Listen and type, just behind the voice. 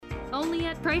Only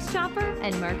at Price Chopper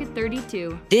and Market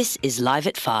 32. This is Live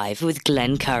at 5 with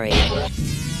Glenn Curry. What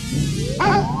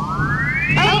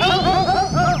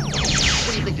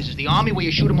do you think this is, the army where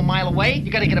you shoot them a mile away?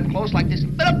 You gotta get up close like this.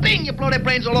 Bada bing! You blow their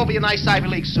brains all over your nice Ivy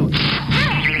League suit.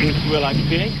 You like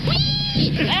pig?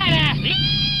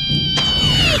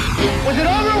 Was it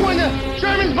over when the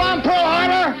Germans bombed Pearl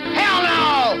Harbor? Hell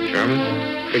no!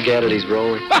 German? Forget it, he's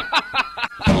rolling.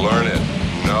 Learn it,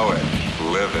 know it,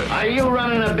 live it. Are you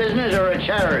running a business or a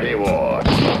charity war?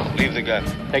 Leave the gun.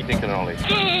 Take the cannoli.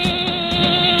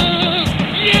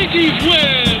 Yankees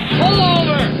win! Pull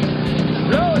over!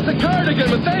 No, it's a cardigan,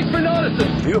 but thanks for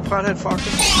noticing. Are you a pothead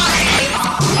fucker?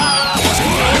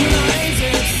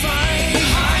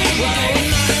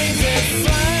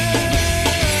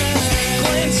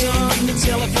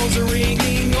 Telephones are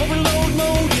ringing, overload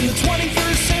mode in the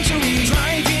 21st century.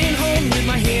 Driving home with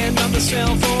my hand on the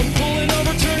cell phone, pulling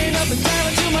over, turning up and down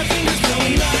until my fingers go.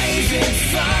 Live at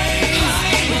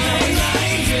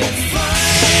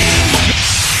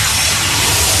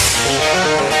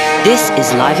 5. This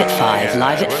is Live at 5,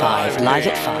 Live at 5, Live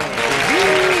at 5.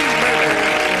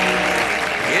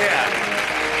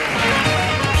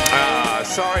 Yeah.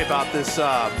 Sorry about this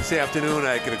afternoon.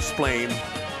 I can explain.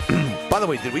 By the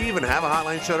way, did we even have a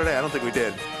hotline show today? I don't think we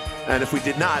did. And if we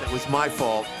did not, it was my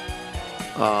fault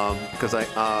because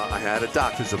I had a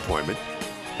doctor's appointment,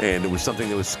 and it was something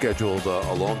that was scheduled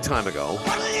a long time ago.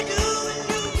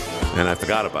 And I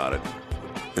forgot about it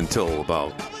until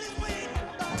about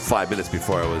 5 minutes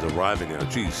before I was arriving there.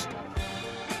 Jeez.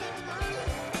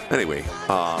 Anyway,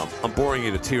 I'm boring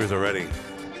you to tears already.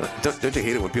 Don't you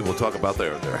hate it when people talk about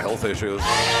their health issues?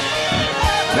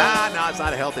 Nah, it's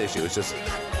not a health issue. It's just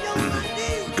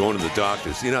going to the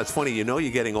doctors. You know, it's funny. You know,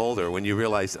 you're getting older when you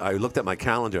realize. I looked at my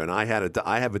calendar and I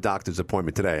have a doctor's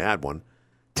appointment today. I had one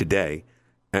today,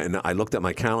 and I looked at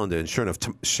my calendar, and sure enough,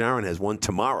 Sharon has one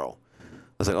tomorrow. I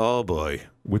was like, oh boy,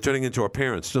 we're turning into our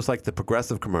parents, just like the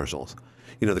Progressive commercials.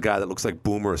 You know, the guy that looks like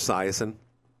Boomer Esiason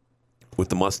with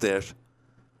the mustache.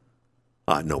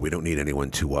 No, we don't need anyone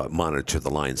to monitor the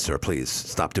line, sir. Please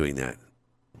stop doing that.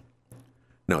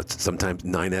 No, it's sometimes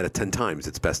 9 out of 10 times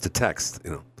it's best to text.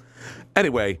 You know.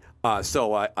 Anyway,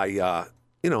 so I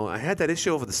had that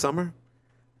issue over the summer.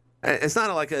 It's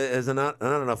not like there's not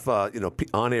enough,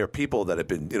 on-air people that have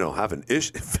been, having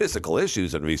physical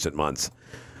issues in recent months.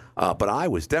 But I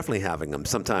was definitely having them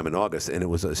sometime in August, and it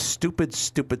was a stupid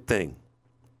thing.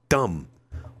 Dumb.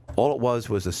 All it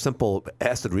was a simple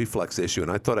acid reflux issue,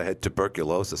 and I thought I had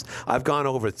tuberculosis. I've gone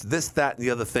over this, that, and the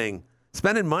other thing.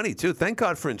 Spending money, too. Thank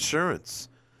God for insurance.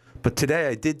 But today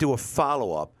I did do a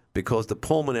follow-up because the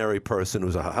pulmonary person,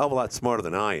 who's a hell of a lot smarter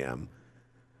than I am,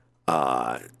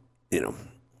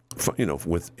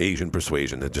 with Asian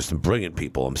persuasion, they're just brilliant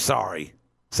people. I'm sorry.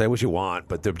 Say what you want,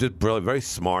 but they're just brilliant, very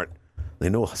smart. They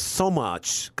know so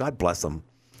much. God bless them.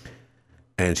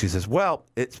 And she says, well,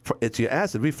 it's your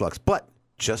acid reflux, but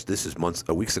this is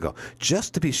weeks ago.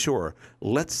 Just to be sure,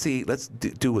 let's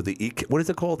do with the what is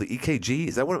it called? The EKG?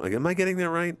 Is that am I getting that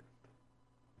right?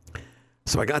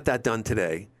 So I got that done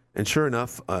today. And sure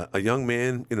enough, a young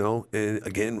man,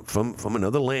 again, from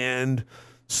another land,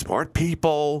 smart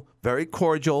people, very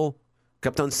cordial,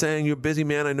 kept on saying, you're busy,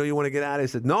 man. I know you want to get out. I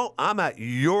said, no, I'm at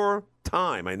your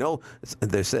time. I know.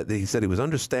 He said he was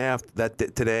understaffed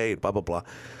today, blah, blah, blah.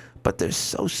 But they're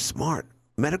so smart.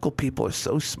 Medical people are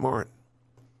so smart.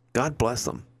 God bless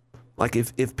them. Like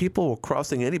if people were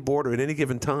crossing any border at any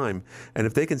given time, and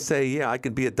if they can say, yeah, I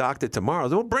can be a doctor tomorrow,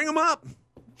 they'll bring them up.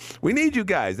 We need you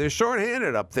guys. They're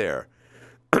shorthanded up there.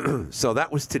 So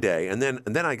that was today. And then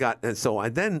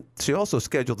she also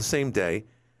scheduled the same day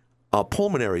a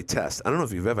pulmonary test. I don't know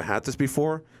if you've ever had this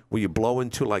before, where you blow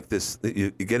into like this, you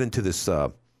get into this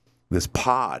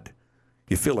pod.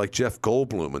 You feel like Jeff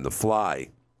Goldblum in The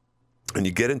Fly. And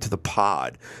you get into the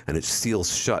pod, and it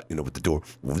seals shut, with the door.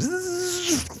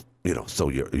 So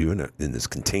you're in this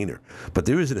container. But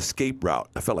there is an escape route.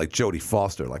 I felt like Jodie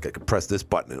Foster, like I could press this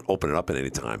button and open it up at any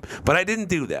time. But I didn't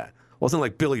do that. It wasn't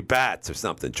like Billy Batts or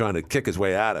something trying to kick his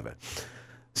way out of it.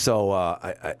 So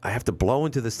I have to blow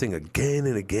into this thing again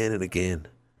and again and again.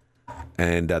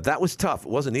 And that was tough. It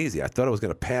wasn't easy. I thought I was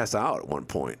going to pass out at one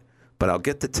point. But I'll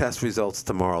get the test results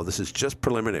tomorrow. This is just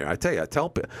preliminary. I tell you, I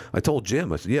told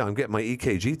Jim, I said, yeah, I'm getting my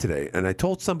EKG today. And I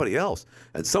told somebody else,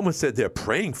 and someone said they're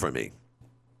praying for me.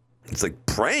 It's like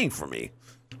praying for me.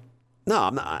 No,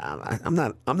 I'm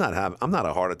not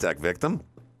a heart attack victim.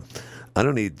 I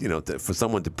don't need, for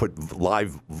someone to put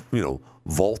live,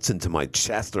 volts into my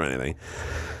chest or anything.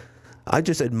 I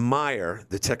just admire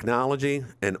the technology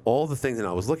and all the things. And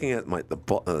I was looking at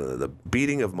the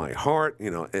beating of my heart.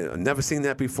 I've never seen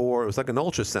that before. It was like an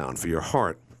ultrasound for your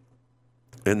heart.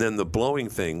 And then the blowing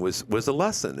thing was a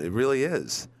lesson. It really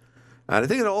is. And I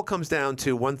think it all comes down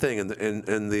to one thing.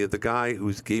 And the guy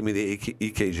who gave me the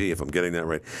EKG, if I'm getting that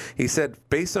right, he said,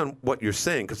 based on what you're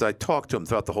saying, because I talked to him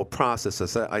throughout the whole process, I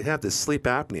said, I have this sleep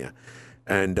apnea.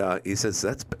 And he says,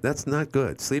 that's not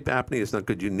good. Sleep apnea is not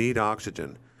good. You need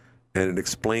oxygen. And it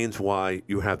explains why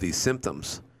you have these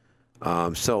symptoms.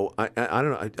 So I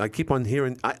don't know. I keep on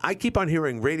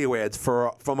hearing radio ads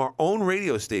from our own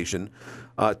radio station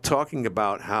talking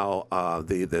about how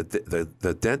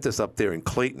the dentist up there in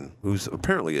Clayton, who's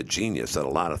apparently a genius at a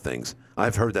lot of things.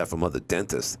 I've heard that from other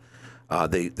dentists.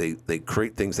 They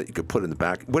create things that you could put in the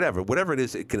back. Whatever it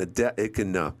is, it can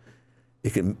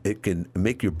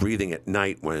make your breathing at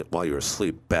night while you're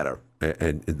asleep better,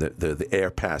 and the air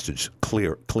passage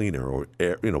cleaner, or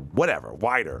air, whatever,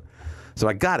 wider. So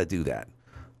I got to do that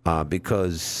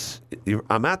because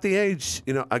I'm at the age,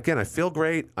 again, I feel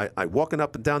great. I walking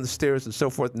up and down the stairs and so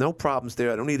forth, no problems there.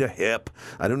 I don't need a hip.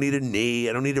 I don't need a knee.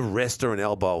 I don't need a wrist or an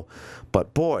elbow.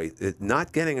 But boy,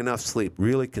 not getting enough sleep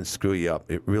really can screw you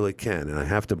up. It really can, and I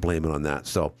have to blame it on that.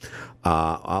 So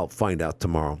I'll find out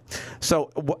tomorrow. So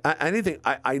anything,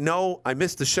 I know I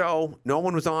missed the show. No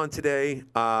one was on today,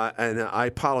 and I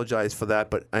apologize for that.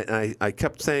 But I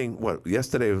kept saying,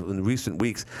 yesterday in recent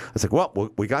weeks, I was like, well,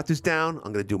 we got this down.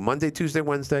 I'm going to do Monday, Tuesday,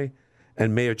 Wednesday,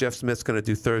 and Mayor Jeff Smith's going to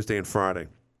do Thursday and Friday.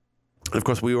 And of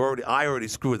course, I already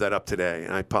screwed that up today,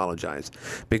 and I apologize,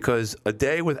 because a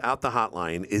day without the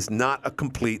hotline is not a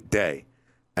complete day,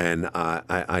 and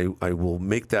I will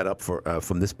make that up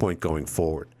from this point going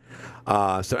forward.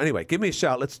 So anyway, give me a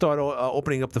shout. Let's start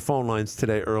opening up the phone lines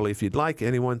today early if you'd like.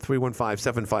 Anyone,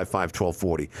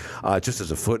 315-755-1240. Just as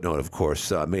a footnote, of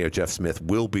course, Mayor Jeff Smith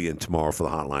will be in tomorrow for the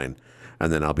hotline,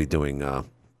 and then I'll be doing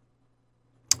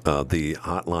the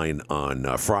hotline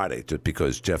on Friday, just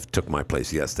because Jeff took my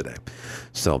place yesterday.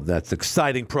 So that's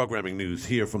exciting programming news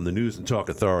here from the News and Talk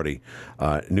Authority.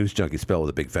 News Junkie spelled with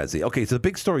a big fat Z. Okay, so the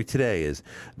big story today is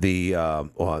the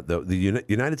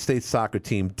United States soccer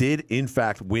team did, in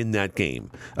fact, win that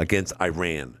game against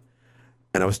Iran.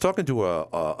 And I was talking to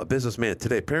a businessman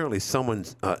today. Apparently someone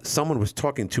was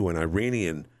talking to an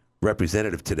Iranian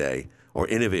representative today, or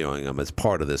interviewing him as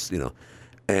part of this,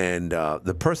 And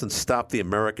the person stopped the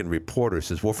American reporter,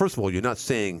 says, well, first of all, you're not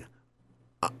saying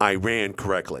Iran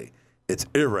correctly. It's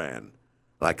Iran,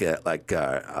 like the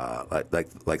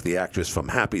actress from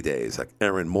Happy Days, like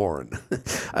Erin Moran.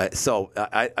 So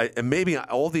and maybe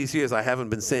all these years I haven't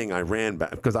been saying Iran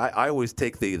back, because I always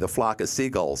take the flock of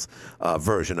seagulls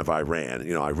version of Iran.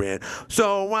 Iran.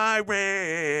 So I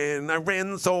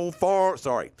ran so far.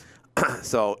 Sorry.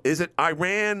 So is it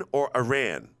Iran or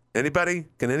Iran? Anybody?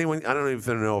 Can anyone? I don't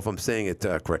even know if I'm saying it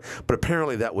correct, but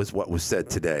apparently that was what was said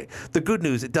today. The good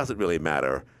news, it doesn't really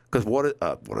matter, because what a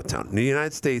town. The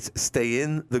United States stay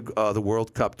in the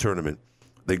World Cup tournament.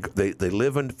 They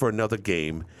live in for another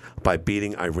game by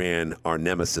beating Iran, our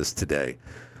nemesis today.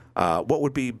 What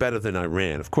would be better than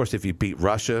Iran? Of course, if you beat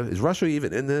Russia. Is Russia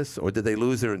even in this, or did they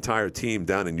lose their entire team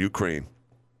down in Ukraine?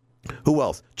 Who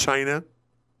else? China?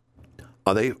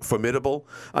 Are they formidable?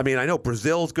 I mean, I know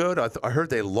Brazil's good. I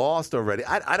heard they lost already.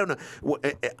 I don't know.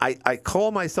 I call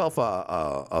myself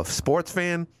a sports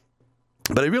fan,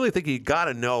 but I really think you got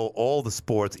to know all the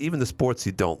sports, even the sports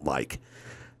you don't like.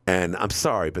 And I'm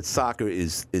sorry, but soccer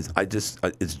is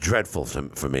it's dreadful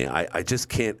for me. I just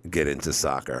can't get into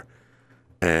soccer.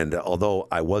 And although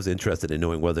I was interested in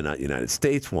knowing whether or not the United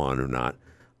States won or not,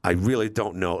 I really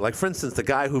don't know. Like, for instance, the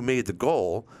guy who made the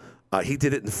goal, he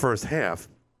did it in the first half.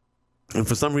 And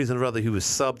for some reason or other, he was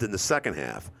subbed in the second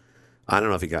half. I don't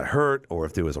know if he got hurt, or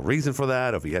if there was a reason for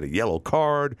that, or if he had a yellow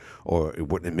card, or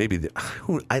maybe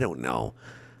I don't know.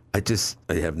 I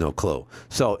have no clue.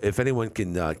 So if anyone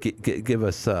can give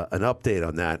us an update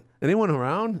on that. Anyone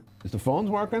around? Is the phones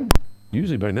working?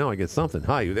 Usually by now I get something.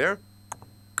 Hi, you there?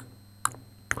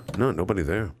 No, nobody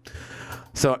there.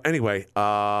 So anyway,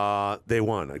 they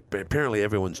won. Apparently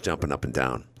everyone's jumping up and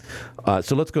down.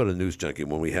 So let's go to News Junkie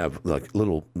when we have like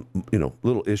little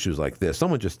issues like this.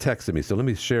 Someone just texted me, so let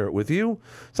me share it with you.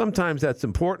 Sometimes that's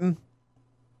important.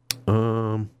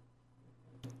 Tomorrow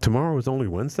is only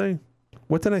Wednesday?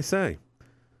 What did I say?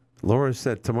 Laura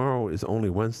said tomorrow is only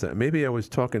Wednesday. Maybe I was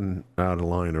talking out of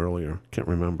line earlier. Can't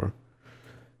remember.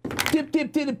 Dip,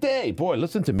 dip, dip, dip. Boy,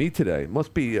 listen to me today.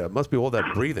 Must be all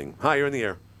that breathing. Hi, you're in the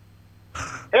air.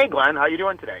 Hey, Glenn, how you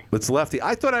doing today? It's Lefty.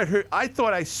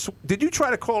 Did you try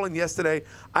to call in yesterday?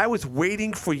 I was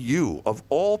waiting for you, of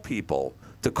all people,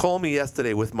 to call me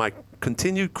yesterday with my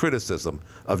continued criticism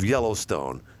of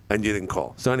Yellowstone, and you didn't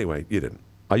call. So anyway, you didn't.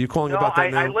 Are you calling about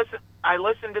that now? I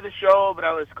listened to the show, but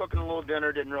I was cooking a little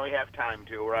dinner, didn't really have time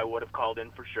to, or I would have called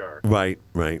in for sure. Right.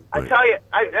 I tell you,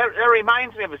 that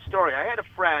reminds me of a story. I had a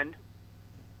friend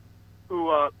who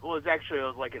was actually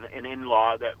like an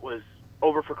in-law that was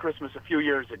over for Christmas a few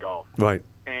years ago. Right.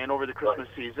 And over the Christmas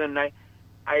season, there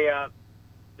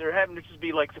happened to just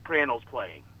be like Sopranos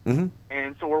playing. Mm-hmm.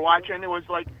 And so we're watching. It was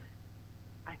like,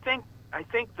 I think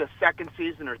the second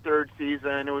season or third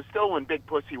season. It was still when Big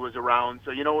Pussy was around.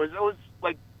 So, it was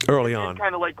like early on.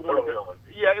 Kind of like one of the,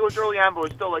 yeah, it was early on, but it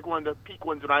was still like one of the peak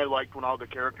ones that I liked when all the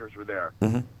characters were there.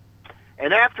 Mm-hmm.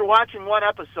 And after watching one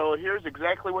episode, here's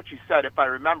exactly what she said, if I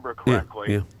remember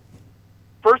correctly. Yeah.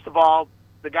 First of all,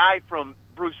 the guy from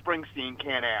Bruce Springsteen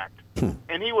can't act.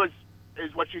 And he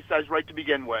is what she says right to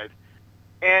begin with.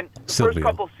 And the first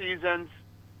couple seasons,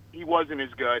 he wasn't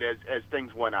as good as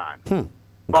things went on. Okay.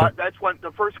 But that's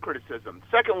the first criticism.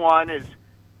 Second one is,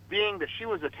 being that she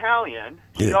was Italian,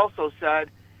 she also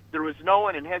said there was no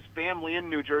one in his family in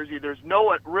New Jersey, there's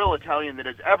no real Italian that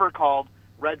has ever called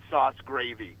red sauce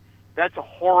gravy. That's a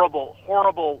horrible,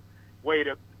 horrible way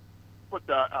to put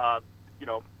the,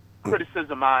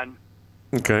 criticism on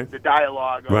the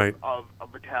dialogue of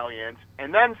Italians.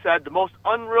 And then said the most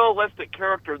unrealistic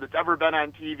character that's ever been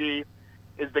on TV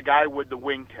is the guy with the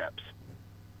wingtips.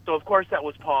 So, of course, that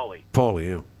was Paulie.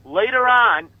 Yeah. Later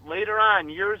on,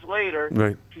 years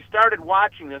later, she started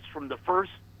watching this from the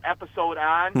first episode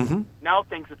on. Now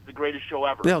thinks it's the greatest show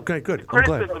ever. Yeah, okay, good. The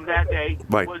criticism that day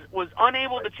was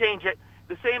unable to change it,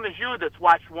 the same as you that's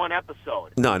watched one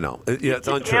episode. No. Yeah, it's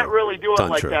untrue. You can't really do it it's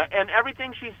like untrue. that. And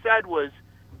everything she said was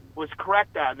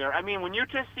correct on there. I mean, when you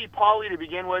just see Paulie to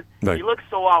begin with, he looks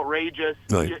so outrageous.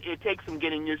 It takes some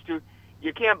getting used to.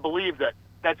 You can't believe that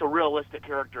that's a realistic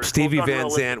character. Stevie Van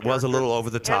Zandt was a little over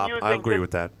the top. I agree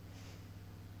with that.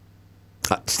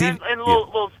 And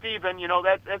little Steven,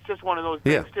 that's just one of those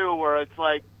things, too, where it's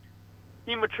like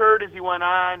he matured as he went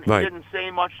on. He didn't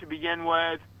say much to begin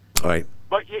with. Right.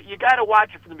 But you got to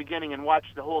watch it from the beginning and watch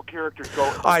the whole character go.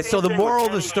 All right, so the moral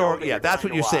of the story, that's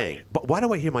what you're saying. But why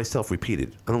do I hear myself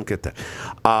repeated? I don't get that.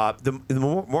 The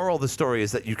moral of the story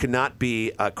is that you cannot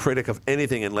be a critic of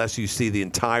anything unless you see the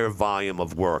entire volume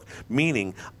of work.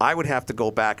 Meaning, I would have to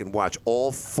go back and watch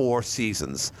all 4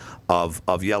 seasons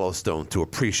of Yellowstone to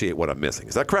appreciate what I'm missing.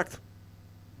 Is that correct?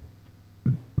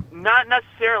 Not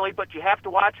necessarily, but you have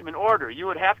to watch them in order. You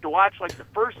would have to watch like the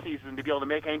first season to be able to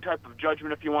make any type of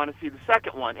judgment if you want to see the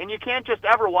second one. And you can't just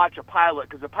ever watch a pilot,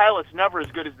 because the pilot's never as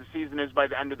good as the season is by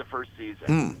the end of the first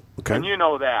season. Okay. And you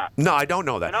know that. No, I don't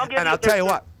know that. And I'll tell you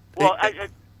what. Well,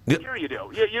 sure you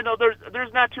do.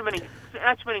 There's not too many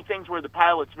things where the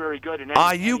pilot's very good.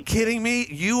 Are you kidding me?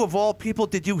 You, of all people,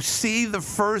 did you see the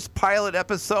first pilot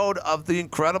episode of The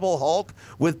Incredible Hulk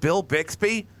with Bill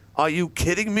Bixby? Are you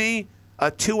kidding me? A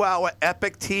 2-hour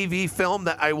epic TV film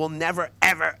that I will never,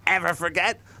 ever, ever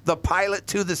forget. The pilot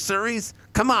to the series.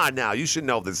 Come on now, you should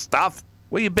know this stuff.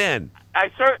 Where you been?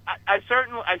 I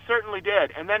certainly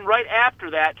did. And then right after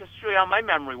that, just to show you how my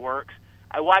memory works,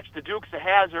 I watched The Dukes of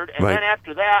Hazzard, and then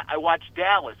after that, I watched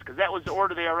Dallas, because that was the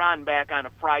order they were on back on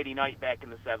a Friday night back in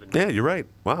the 70s. Yeah, you're right.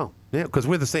 Wow. Yeah, because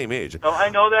we're the same age. So I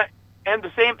know that, and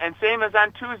same as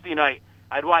on Tuesday night.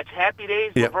 I'd watch Happy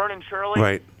Days, Laverne and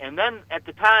Shirley, and then at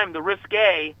the time, The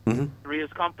Risque,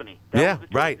 Three's Company. That was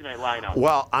the Tuesday night lineup.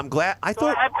 Well, I'm glad. I've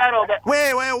got all that.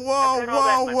 Wait,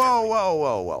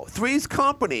 whoa. Three's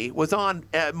Company was on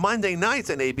Monday nights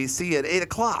on ABC at 8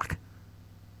 o'clock.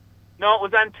 No, it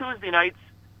was on Tuesday nights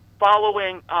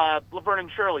following Laverne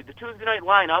and Shirley. The Tuesday night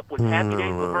lineup was Happy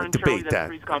Days, Laverne and Shirley, then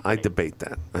Three's Company. I debate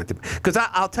that. Because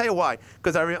I'll tell you why.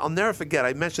 Because I'll never forget,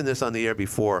 I mentioned this on the air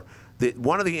before.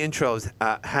 One of the intros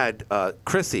had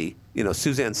Chrissy,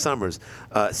 Suzanne Summers,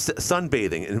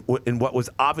 sunbathing in what was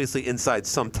obviously inside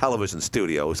some television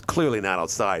studio. It was clearly not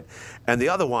outside. And the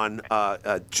other one,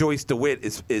 Joyce DeWitt,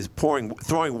 is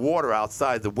throwing water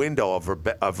outside the window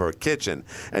of her kitchen,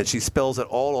 and she spills it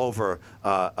all over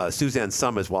Suzanne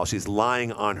Summers while she's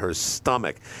lying on her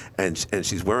stomach, and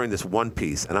she's wearing this one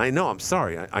piece. And I know, I'm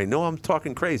sorry, I know I'm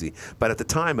talking crazy, but at the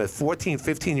time, a 14,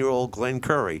 15-year-old Glenn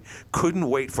Curry couldn't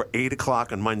wait for 8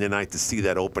 o'clock on Monday night to see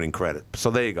that opening credit. So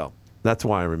there you go. That's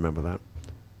why I remember that.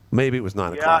 Maybe it was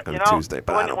 9 o'clock on a Tuesday,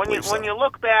 but I don't believe so. When you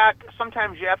look back,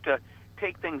 sometimes you have to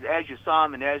take things as you saw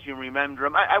them and as you remember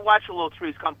them. I watch a little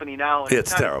Three's Company now, and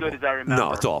it's not terrible. as good as I remember.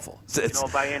 No, it's awful.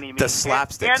 It's by any means. The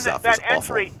slapstick stuff that is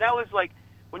awful. entry, that was like,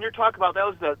 when you're talking about, that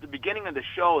was the beginning of the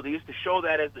show. They used to show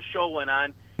that as the show went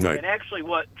on. Right. And actually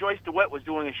what Joyce DeWitt was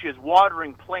doing is she was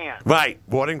watering plants. Right,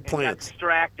 watering plants. Got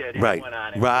distracted and right. went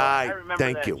on it. Right. So I remember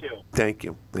Thank that you. too. Thank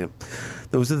you. Yeah.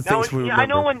 Those are the things we remember. I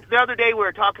know when the other day we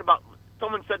were talking about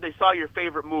someone said they saw your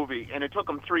favorite movie, and it took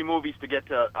them 3 movies to get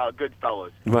to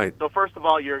Goodfellas. Right. So first of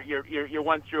all, you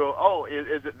went through. Oh,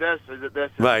 is it this? Is it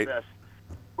this? Is Right. it this?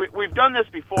 We've done this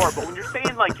before, but when you're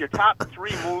saying like your top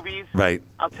 3 movies, Right.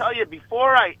 I'll tell you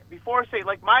before I say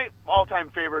like my all-time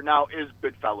favorite now is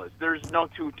Goodfellas. There's no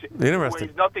two Interesting.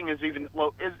 ways. Nothing is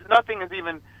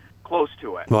even close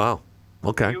to it. Wow.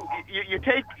 Okay. You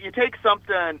take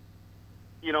something,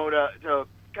 to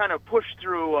kind of push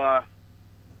through,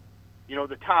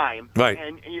 the time, Right.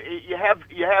 And you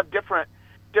have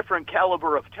different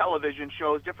caliber of television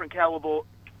shows, different calibers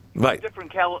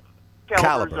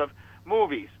of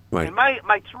movies. Right. And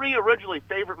my 3 originally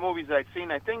favorite movies that I'd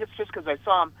seen, I think it's just because I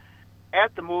saw them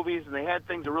at the movies and they had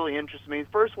things that really interested me. The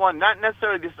first one, not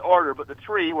necessarily this order, but the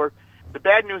 3 were The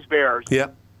Bad News Bears. Yeah.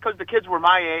 Because the kids were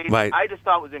my age, Right. I just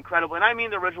thought it was incredible. And I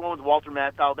mean the original one with Walter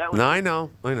Matthau. That was No, I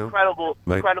know. incredible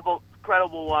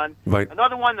one. Right.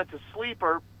 Another one that's a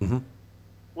sleeper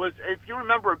was, if you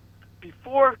remember,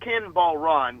 before Cannonball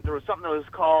Run, there was something that was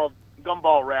called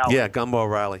Gumball Rally. Yeah, Gumball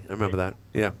Rally. I remember that.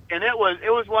 Yeah. And it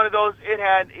was one of those. It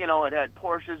had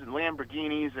Porsches and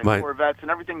Lamborghinis and Right. Corvettes and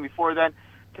everything before then.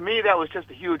 To me, that was just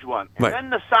a huge one. And Right. then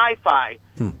the sci-fi.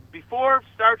 Before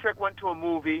Star Trek went to a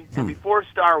movie, and before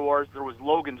Star Wars, there was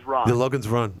Logan's Run. The Logan's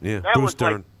Run. Yeah. That Bruce was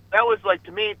Dern. that was like,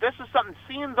 to me, this is something.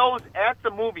 Seeing those at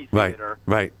the movie Right. theater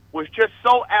Right. was just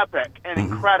so epic and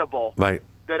incredible Right.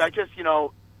 that I just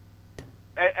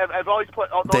I've always put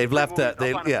all those They've 3 left movies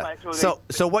that. up on a plateau.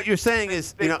 So what you're saying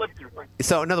is, they flipped through.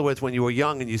 So in other words, when you were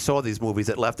young and you saw these movies,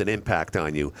 it left an impact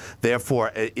on you.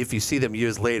 Therefore, if you see them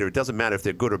years later, it doesn't matter if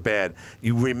they're good or bad.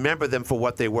 You remember them for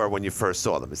what they were when you first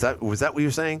saw them. Was that what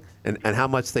you're saying? And how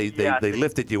much they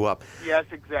lifted you up? Yes,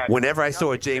 exactly. Whenever I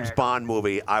saw a James Bond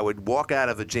movie, I would walk out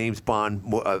of a James Bond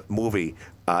movie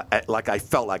like I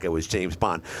felt like it was James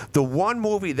Bond. The one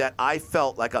movie that I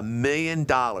felt like $1 million,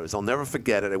 I'll never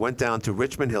forget it. I went down to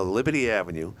Richmond Hill, Liberty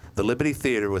Avenue, the Liberty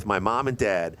Theater with my mom and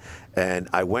dad, and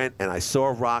I went and I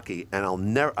saw Rocky, and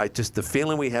the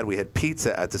feeling we had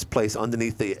pizza at this place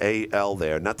underneath the AL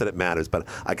there. Not that it matters, but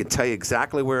I can tell you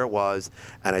exactly where it was,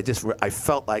 and I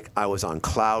felt like I was on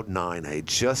cloud 9. I had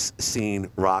just seen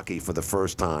Rocky for the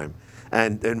first time.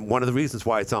 And one of the reasons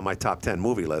why it's on my top 10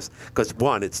 movie list, because,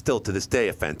 one, it's still to this day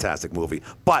a fantastic movie.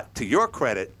 But to your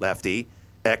credit, Lefty,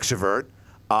 Extravert,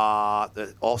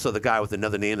 also the guy with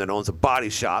another name that owns a body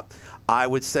shop, I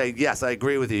would say, yes, I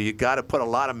agree with you. You got to put a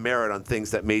lot of merit on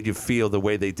things that made you feel the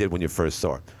way they did when you first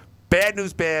saw it. Bad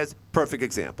News Bears, perfect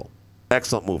example.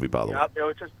 Excellent movie, by the way. It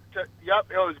was it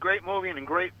was a great movie and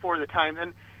great for the time.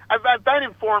 And I've been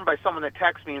informed by someone that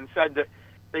texted me and said that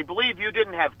they believe you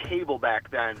didn't have cable back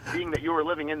then, being that you were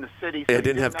living in the city. So I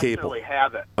didn't have cable. Necessarily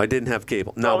have it. I didn't have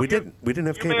cable. No, we didn't. We didn't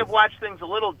have cable. You may have watched things a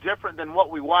little different than what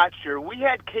we watched here. We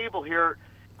had cable here.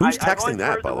 Who's I've texting always that,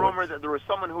 heard by the the way? rumor that there was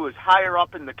someone who was higher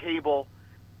up in the cable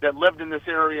that lived in this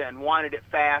area and wanted it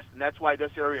fast, and that's why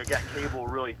this area got cable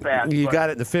really fast. You But got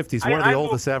it in the 50s, one of the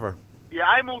oldest ever. Yeah,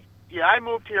 I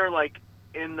moved here like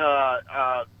in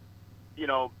the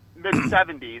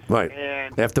mid-'70s. Right.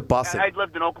 And After busing. I'd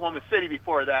lived in Oklahoma City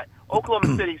before that.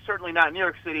 Oklahoma City, certainly not New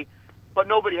York City, but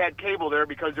nobody had cable there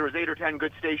because there was 8 or 10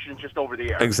 good stations just over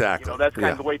the air. Exactly. That's kind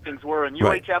of the way things were. And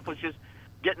UHF Right. was just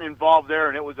getting involved there,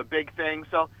 and it was a big thing.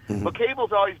 So, but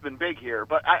cable's always been big here.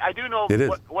 But I do know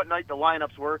what night the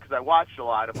lineups were because I watched a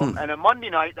lot of them. And a Monday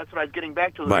night, that's what I was getting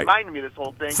back to. It reminded me of this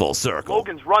whole thing. Full circle.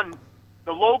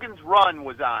 The Logan's Run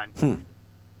was on.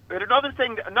 And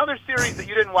another series that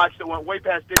you didn't watch that went way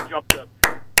past didn't jump the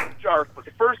shark, but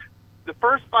the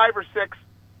first 5 or 6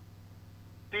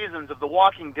 seasons of The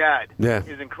Walking Dead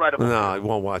is incredible. No, I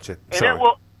won't watch it. And Sorry.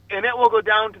 it will go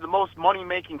down to the most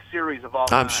money-making series of all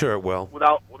time. I'm sure it will.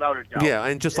 Without a doubt. Yeah,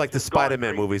 and just like the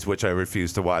Spider-Man movies, which I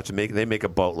refuse to watch, they make a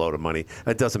boatload of money.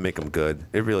 That doesn't make them good.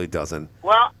 It really doesn't.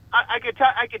 Well, I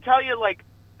could tell you like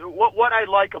what I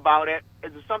like about it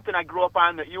is something I grew up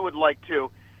on that you would like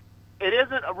too. It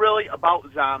isn't really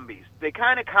about zombies. They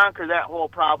kind of conquer that whole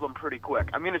problem pretty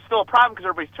quick. I mean, it's still a problem because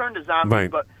everybody's turned to zombies,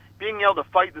 Right. but being able to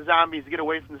fight the zombies, get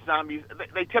away from the zombies,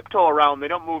 they tiptoe around. They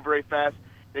don't move very fast.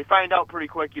 They find out pretty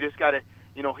quick. You just got to,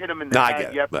 hit them in the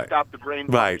head. You have to stop the brain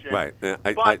function. Right.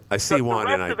 But I see one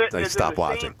and I stop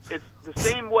watching. It's the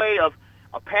same way of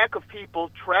a pack of people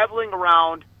traveling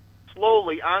around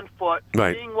slowly on foot,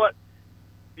 seeing what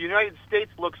the United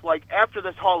States looks like after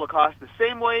this Holocaust, the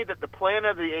same way that the Planet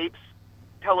of the Apes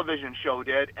television show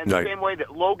did, and the same way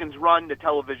that Logan's Run, the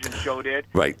television show, did.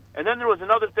 Right. And then there was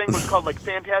another thing that was called like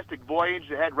Fantastic Voyage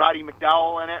that had Roddy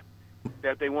McDowell in it,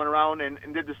 that they went around and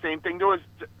did the same thing. There was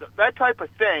that type of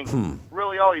thing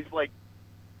really always like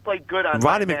played good on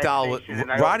Roddy my McDowell. imagination,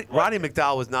 and I always Roddy liked it.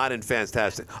 McDowell was not in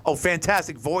Fantastic. Oh,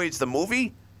 Fantastic Voyage, the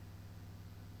movie?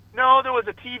 No, there was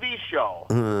a TV show.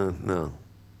 No.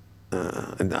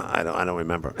 No, I don't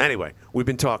remember. Anyway, we've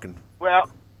been talking. Well,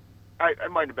 I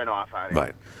might have been off on it.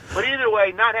 Right. But either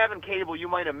way, not having cable, you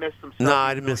might have missed some stuff. No,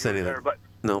 I didn't miss anything. There, but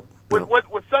No.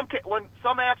 with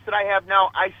some apps that I have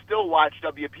now, I still watch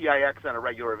WPIX on a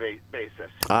regular basis.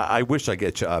 I wish I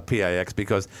get PIX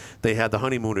because they had the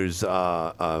Honeymooners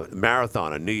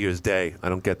marathon on New Year's Day. I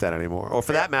don't get that anymore. Or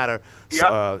for that matter,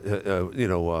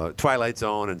 Twilight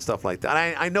Zone and stuff like that.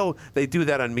 I know they do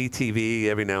that on MeTV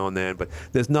every now and then, but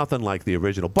there's nothing like the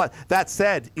original. But that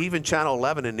said, even Channel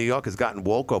 11 in New York has gotten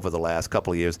woke over the last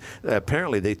couple of years.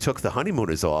 Apparently, they took the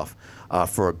Honeymooners off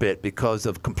for a bit because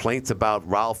of complaints about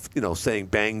Ralph, saying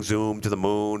 "bang zoom" to the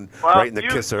moon, right in the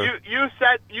kisser. You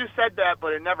said that,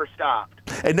 but it never stopped.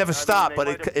 It never stopped, but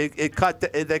it cut.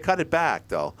 They cut it back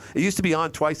though. It used to be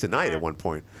on twice a night at one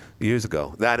point years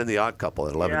ago. That and The Odd Couple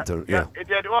at 11 to It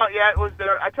did. Well, it was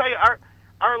there. I tell you,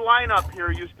 our lineup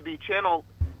here used to be channel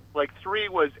 3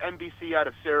 was NBC out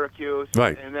of Syracuse,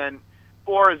 right, and then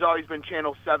 4 has always been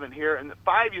Channel 7 here, and the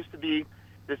 5 used to be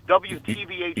this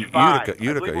WTVH5.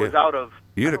 Utica, it was out of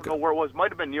Utica. I don't know where it was.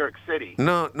 Might have been New York City.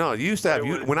 No, it used to have.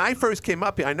 When I first came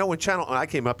up here, I know I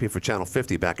came up here for Channel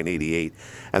 50 back in '88,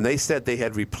 and they said they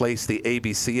had replaced the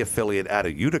ABC affiliate out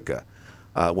of Utica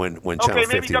when Channel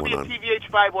 50 went on. Okay, maybe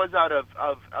WTVH5 was out of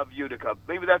Utica.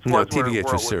 Maybe that's where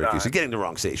TVH was Syracuse. You're getting the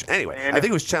wrong station. Anyway, I think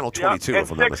it was Channel 22,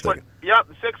 if I'm not mistaken.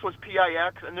 6 was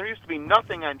PIX, and there used to be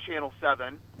nothing on Channel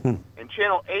 7, and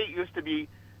Channel 8 used to be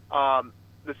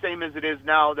the same as it is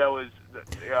now. That was.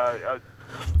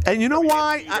 And you know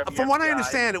why? From what I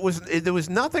understand, there was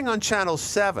nothing on Channel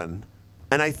 7,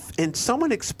 and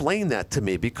someone explained that to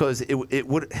me because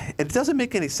it doesn't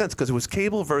make any sense because it was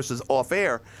cable versus off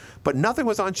air, but nothing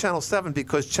was on Channel 7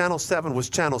 because Channel 7 was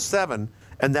Channel 7,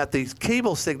 and that the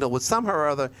cable signal would somehow or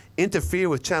other interfere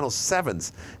with Channel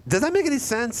 7's. Does that make any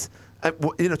sense?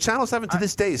 Channel 7 to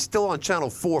this day is still on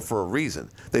Channel 4 for a reason.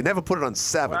 They never put it on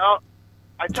 7. Well,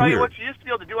 I tell you what you used to be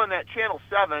able to do on that Channel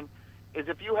 7 is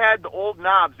if you had the old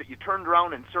knobs that you turned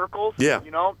around in circles,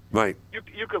 right.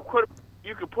 You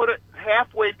could put it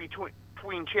halfway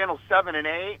between Channel 7 and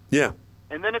 8. Yeah.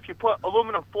 And then if you put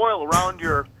aluminum foil around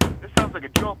this sounds like a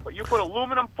joke, but you put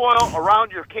aluminum foil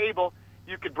around your cable,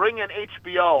 you could bring in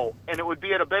HBO, and it would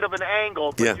be at a bit of an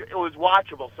angle, but it was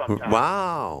watchable sometimes.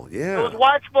 Wow, yeah. It was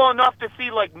watchable enough to see,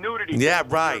 nudity. Yeah,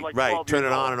 right. Turn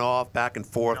it on and off, back and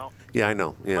forth. Yeah, I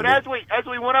know. Yeah, but as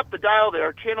we went up the dial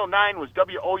there, Channel 9 was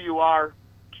WOUR,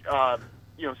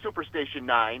 Superstation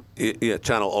 9. Yeah,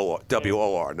 Channel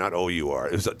WOR, not OUR.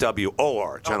 It was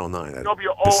WOR, Channel 9.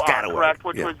 WOR, correct,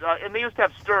 which was, and they used to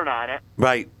have Stern on it.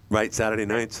 Right, Saturday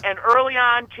nights. And early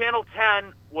on, Channel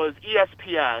 10 was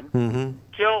ESPN. Mm-hmm.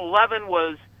 Channel 11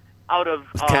 was out of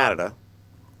Canada.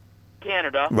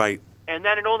 Right. And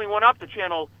then it only went up to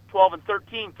Channel 12 and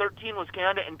 13. 13 was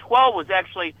Canada, and 12 was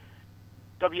actually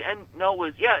that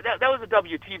was a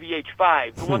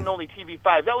WTVH5, the one and only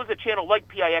TV5. That was a channel like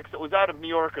PIX that was out of New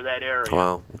York or that area.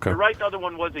 Wow, okay. You're right, the other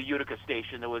one was a Utica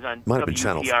station that was on Might have been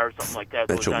Channel or something like that.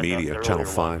 Metro Media, Channel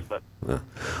 5.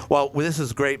 Well, this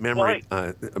is great memory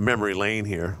lane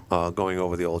here, going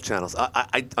over the old channels.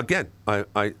 I've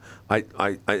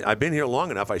been here long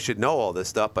enough. I should know all this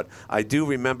stuff, but I do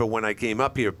remember when I came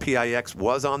up here, PIX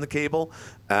was on the cable,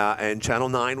 and Channel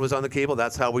 9 was on the cable.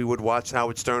 That's how we would watch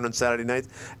Howard Stern on Saturday nights,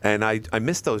 and I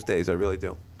miss those days. I really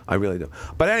do.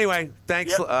 But anyway,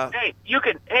 thanks. You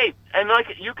could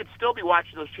still be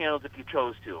watching those channels if you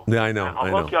chose to. Yeah, I know.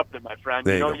 I'll hook you up there, my friend.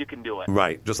 You can do it.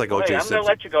 Right, just like O.J. Simpson. I'm going to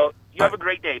let you go. You have a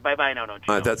great day. Bye-bye now, don't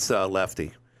you? That's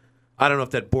Lefty. I don't know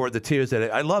if that bored the tears.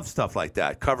 I love stuff like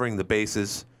that, covering the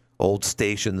bases, old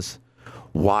stations,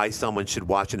 why someone should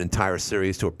watch an entire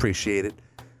series to appreciate it.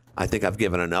 I think I've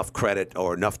given enough credit,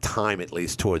 or enough time at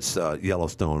least, towards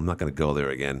Yellowstone. I'm not going to go there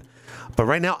again. But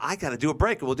right now, I got to do a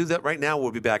break. We'll do that right now.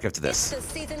 We'll be back after this. It's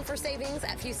the season for savings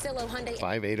at Fusillo Hyundai.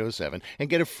 5807 and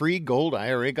get a free gold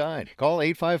IRA guide. Call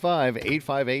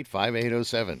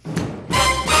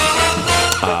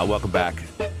 855-858-5807. Welcome back.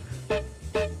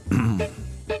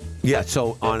 Yeah,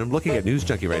 so I'm looking at News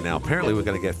Junkie right now. Apparently, we're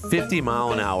going to get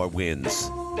 50-mile-an-hour winds.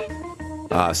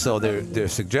 So they're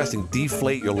suggesting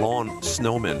deflate your lawn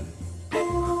snowmen.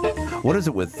 What is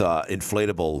it with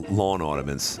inflatable lawn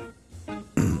ornaments?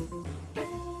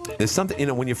 There's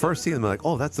something, when you first see them, like,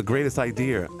 oh, that's the greatest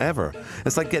idea ever.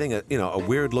 It's like getting a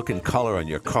weird-looking color on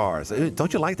your car. So,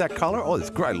 don't you like that color? Oh,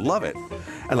 it's great. I love it.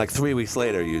 And like 3 weeks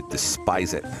later, you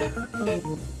despise it.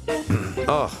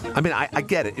 Oh, I mean, I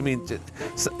get it. I mean,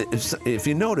 if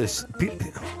you notice,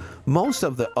 most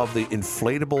of the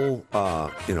inflatable,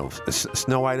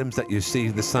 snow items that you see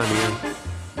this time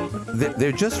of year,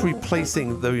 they're just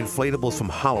replacing the inflatables from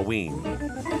Halloween.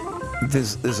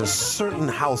 There's a certain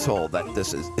household that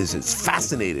this is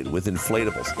fascinated with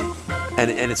inflatables, and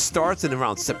it starts in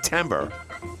around September.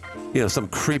 Some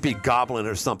creepy goblin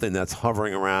or something that's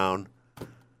hovering around,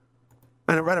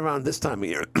 and right around this time of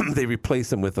year, they replace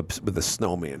them with a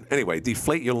snowman. Anyway,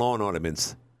 deflate your lawn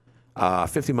ornaments.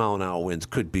 50-mile-an-hour winds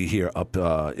could be here up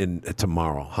in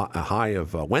tomorrow. A high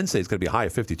of Wednesday is going to be a high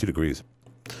of 52 degrees.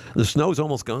 The snow's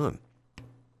almost gone.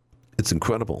 It's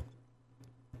incredible.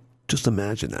 Just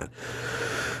imagine that.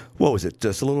 What was it?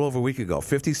 Just a little over a week ago,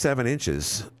 57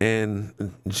 inches.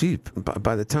 And gee,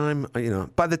 by the time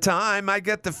I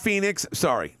get to Phoenix,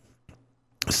 sorry.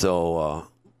 So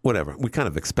whatever. We kind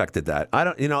of expected that. I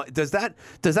don't. Does that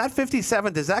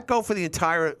 57? Does that go for the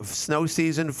entire snow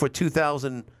season for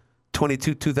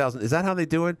 2022, 2000? Is that how they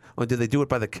do it, or do they do it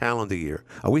by the calendar year?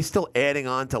 Are we still adding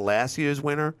on to last year's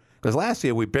winter? Because last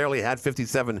year we barely had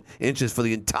 57 inches for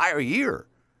the entire year.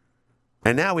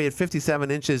 And now we had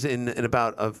 57 inches in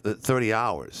about 30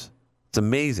 hours. It's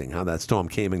amazing how that storm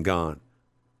came and gone.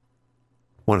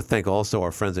 I want to thank also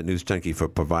our friends at News Junkie for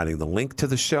providing the link to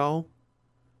the show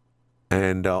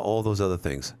and all those other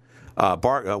things.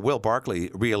 Will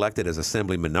Barkley reelected as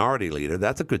Assembly Minority Leader.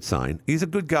 That's a good sign. He's a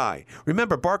good guy.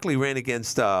 Remember, Barkley ran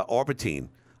against Albertine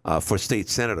for state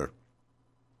senator.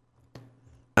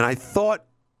 And I thought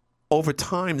over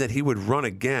time that he would run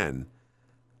again.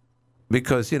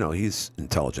 Because, he's an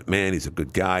intelligent man, he's a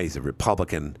good guy, he's a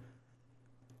Republican.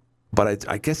 But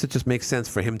I guess it just makes sense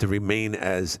for him to remain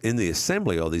as in the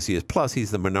Assembly all these years. Plus,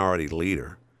 he's the minority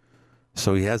leader.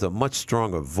 So he has a much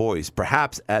stronger voice,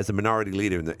 perhaps as a minority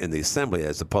leader in the Assembly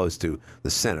as opposed to the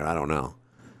Senate. I don't know.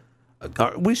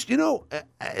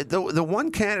 The one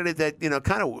candidate that,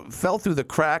 kind of fell through the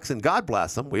cracks, and God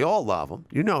bless him, we all love him.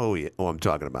 You know who I'm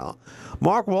talking about.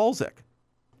 Mark Wolzek,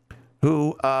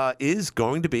 who is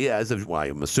going to be, as of,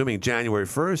 I'm assuming January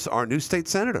 1st, our new state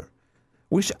senator.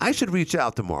 I should reach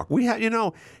out to Mark.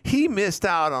 He missed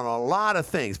out on a lot of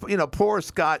things. But, poor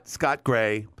Scott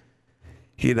Gray,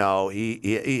 he had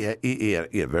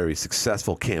a very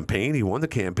successful campaign. He won the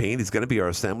campaign. He's going to be our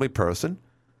assembly person.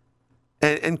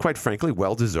 And quite frankly,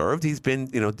 well-deserved. He's been,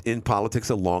 in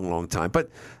politics a long, long time. But,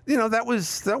 that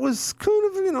was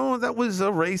kind of, that was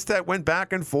a race that went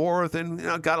back and forth and,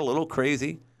 got a little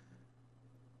crazy.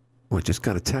 Well, I just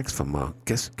got a text from,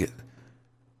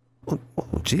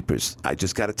 jeepers. I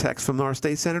just got a text from our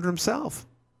state senator himself.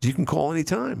 You can call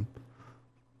anytime.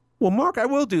 Well, Mark, I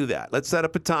will do that. Let's set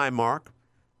up a time, Mark,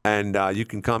 and you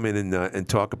can come in and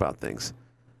talk about things.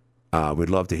 We'd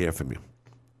love to hear from you.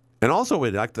 And also,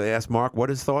 we'd like to ask Mark what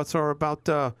his thoughts are about,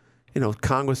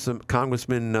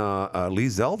 Congressman Lee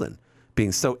Zeldin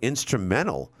being so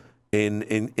instrumental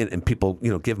in people,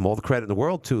 give him all the credit in the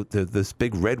world to this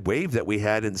big red wave that we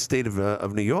had in the state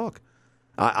of New York.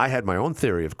 I had my own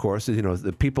theory, of course.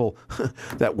 The people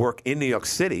that work in New York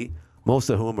City, most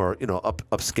of whom are,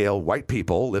 upscale white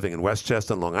people living in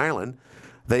Westchester and Long Island,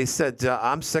 they said,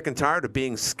 I'm sick and tired of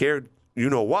being scared,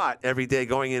 every day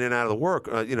going in and out of the work,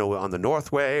 on the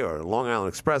Northway or Long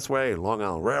Island Expressway or Long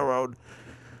Island Railroad.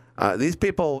 These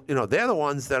people, they're the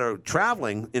ones that are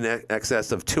traveling in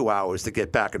excess of 2 hours to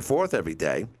get back and forth every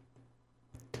day.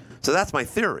 So that's my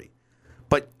theory.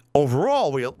 But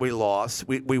overall, we lost.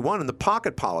 We won in the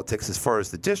pocket politics as far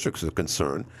as the districts are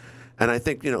concerned. And I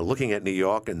think, looking at New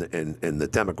York and the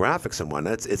demographics and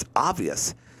whatnot, it's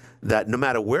obvious that no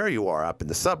matter where you are, up in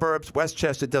the suburbs,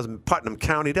 Westchester, Putnam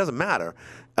County, doesn't matter,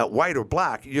 white or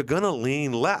black, you're going to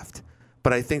lean left.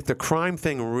 But I think the crime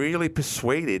thing really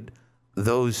persuaded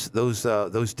those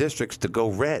districts to go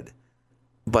red.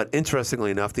 But interestingly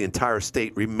enough, the entire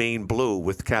state remained blue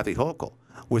with Kathy Hochul,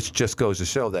 which just goes to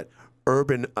show that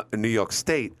urban New York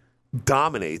State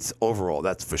dominates overall.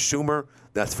 That's for Schumer,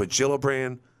 that's for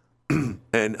Gillibrand,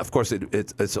 and of course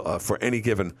it's for any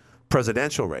given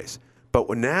presidential race. But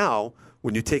now,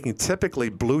 when you're taking typically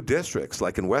blue districts,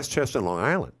 like in Westchester and Long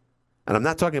Island, and I'm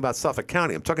not talking about Suffolk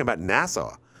County, I'm talking about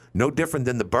Nassau, no different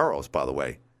than the boroughs, by the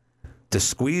way, to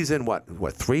squeeze in, what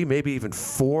 3, maybe even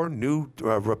 4 new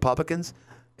Republicans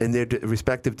in their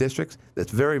respective districts,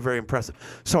 that's very, very impressive.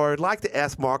 So I would like to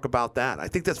ask Mark about that. I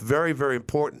think that's very, very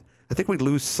important. I think we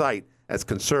lose sight as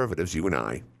conservatives, you and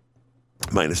I,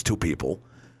 minus 2 people,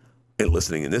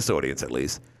 listening in this audience at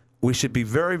least, we should be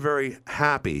very, very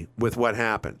happy with what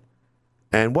happened.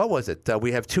 And what was it?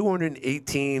 We have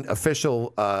 218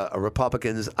 official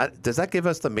Republicans. Does that give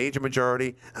us the major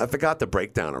majority? I forgot the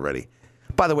breakdown already.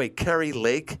 By the way, Kerry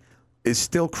Lake is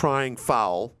still crying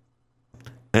foul.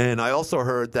 And I also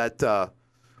heard that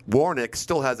Warnick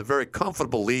still has a very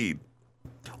comfortable lead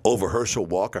over Herschel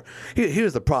Walker.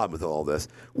 Here's the problem with all this.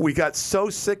 We got so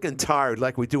sick and tired,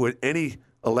 like we do at any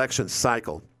election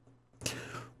cycle,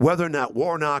 whether or not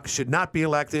Warnock should not be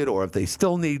elected or if they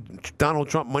still need Donald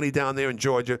Trump money down there in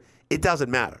Georgia, it doesn't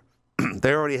matter.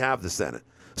 They already have the Senate.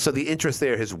 So the interest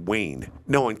there has waned.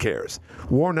 No one cares.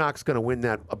 Warnock's going to win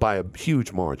that by a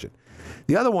huge margin.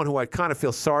 The other one who I kind of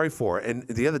feel sorry for, and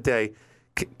the other day,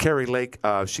 Carrie Lake,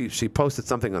 she posted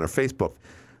something on her Facebook.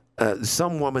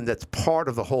 Some woman that's part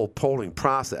of the whole polling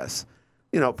process,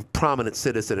 prominent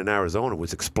citizen in Arizona,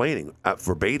 was explaining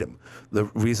verbatim the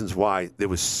reasons why there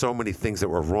was so many things that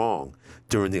were wrong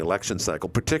during the election cycle,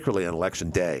 particularly on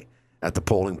election day at the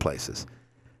polling places.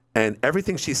 And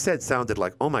everything she said sounded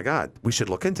like, oh, my God, we should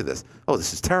look into this. Oh,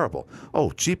 this is terrible.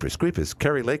 Oh, jeepers creepers,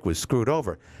 Carrie Lake was screwed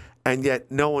over. And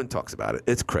yet no one talks about it.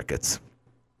 It's crickets.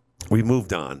 We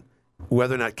moved on.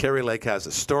 Whether or not Carrie Lake has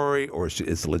a story or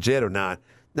it's legit or not,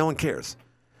 no one cares.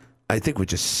 I think we're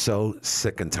just so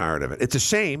sick and tired of it. It's a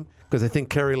shame because I think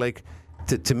Carrie Lake,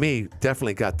 to me,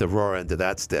 definitely got the raw end of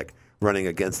that stick running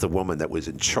against the woman that was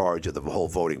in charge of the whole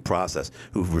voting process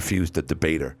who refused to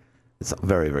debate her. It's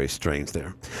very, very strange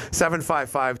there.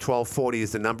 755-1240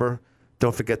 is the number.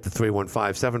 Don't forget the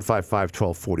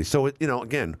 315-755-1240. So,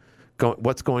 again,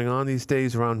 what's going on these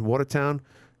days around Watertown?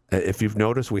 If you've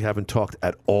noticed, we haven't talked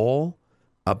at all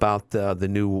about the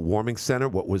new warming center,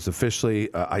 what was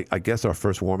officially, I guess, our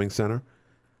first warming center.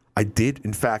 I did,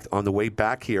 in fact, on the way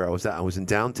back here, I was in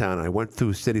downtown, and I went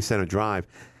through City Center Drive,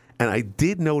 and I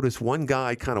did notice one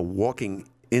guy kind of walking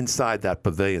inside that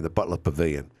pavilion, the Butler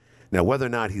Pavilion. Now, whether or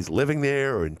not he's living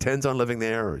there or intends on living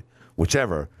there or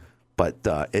whichever, but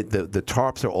the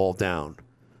tarps are all down.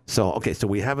 So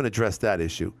we haven't addressed that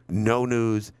issue. No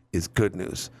news is good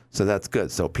news. So that's good.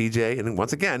 So PJ, and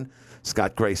once again,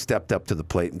 Scott Gray stepped up to the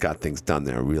plate and got things done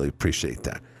there. I really appreciate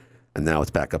that. And now it's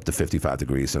back up to 55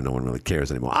 degrees, so no one really cares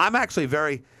anymore. I'm actually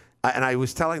and I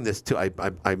was telling this too. I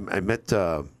met,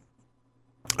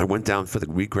 I went down for the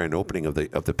grand opening of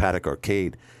the Paddock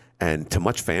Arcade, and to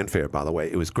much fanfare, by the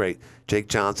way. It was great. Jake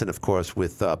Johnson, of course,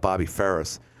 with Bobby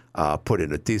Ferris, put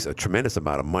in a tremendous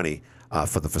amount of money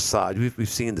for the facade. We've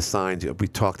seen the signs. We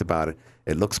talked about it.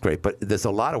 It looks great. But there's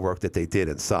a lot of work that they did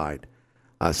inside.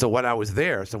 So when I was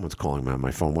there, someone's calling me on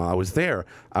my phone. While I was there,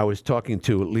 I was talking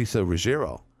to Lisa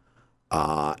Ruggiero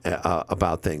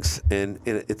about things. And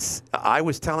I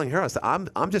was telling her, I said,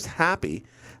 I'm just happy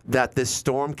that this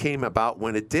storm came about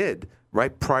when it did,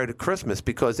 right prior to Christmas,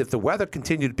 because if the weather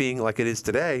continued being like it is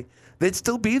today, they'd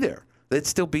still be there. They'd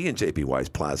still be in J.B. Wise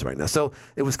Plaza right now. So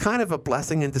it was kind of a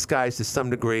blessing in disguise to some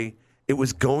degree. It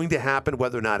was going to happen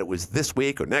whether or not it was this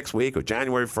week or next week or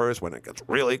January 1st when it gets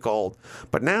really cold.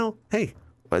 But now, hey,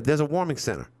 there's a warming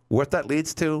center. What that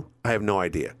leads to, I have no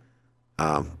idea.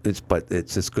 But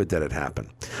it's just good that it happened.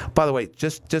 By the way,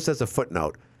 just as a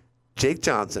footnote, Jake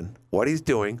Johnson, what he's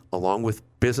doing, along with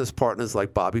business partners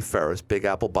like Bobby Ferris, Big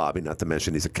Apple Bobby, not to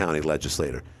mention he's a county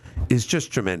legislator, is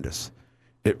just tremendous.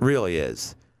 It really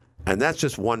is. And that's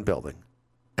just one building.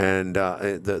 And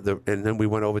and then we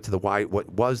went over to what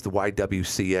was the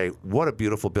YWCA. What a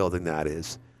beautiful building that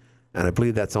is. And I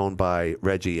believe that's owned by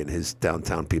Reggie and his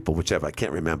downtown people, whichever, I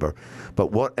can't remember.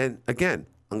 And again,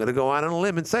 I'm going to go out on a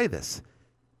limb and say this.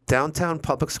 Downtown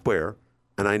Public Square,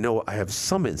 and I know I have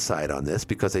some insight on this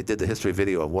because I did the history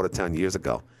video of Watertown years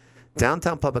ago.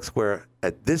 Downtown Public Square,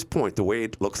 at this point, the way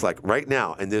it looks like right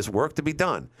now, and there's work to be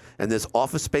done, and there's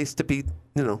office space to be,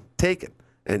 taken,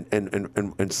 and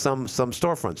some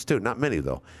storefronts too, not many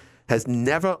though, has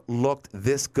never looked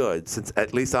this good since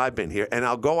at least I've been here. And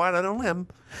I'll go out on a limb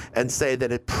and say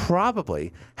that it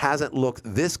probably hasn't looked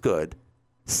this good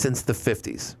since the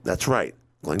 50s. That's right.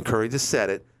 Glenn Curry just said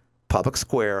it. Public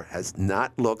Square has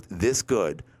not looked this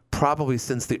good probably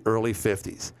since the early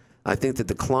 50s. I think the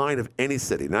decline of any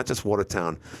city, not just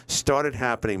Watertown, started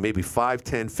happening maybe 5,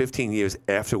 10, 15 years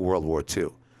after World War II,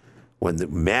 when the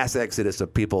mass exodus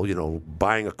of people,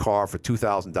 buying a car for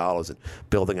 $2,000 and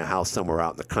building a house somewhere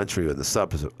out in the country or in the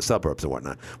suburbs and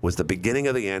whatnot, was the beginning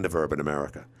of the end of urban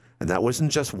America. And that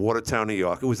wasn't just Watertown, New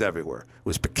York. It was everywhere. It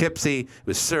was Poughkeepsie. It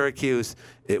was Syracuse.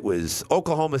 It was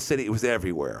Oklahoma City. It was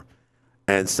everywhere.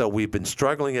 And so we've been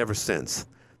struggling ever since.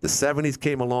 The 70s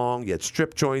came along. You had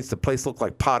strip joints. The place looked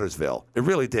like Pottersville. It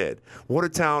really did.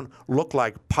 Watertown looked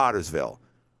like Pottersville.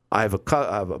 I have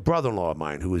a brother-in-law of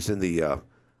mine who was in the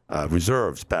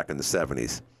reserves back in the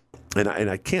 70s. And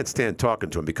I can't stand talking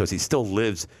to him because he still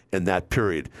lives in that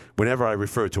period. Whenever I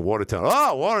refer to Watertown,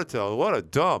 Watertown, what a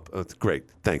dump. That's great.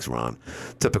 Thanks, Ron.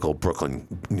 Typical Brooklyn,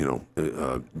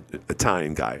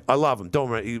 Italian guy. I love him. Don't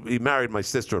worry. He married my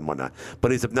sister and whatnot.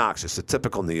 But he's obnoxious, a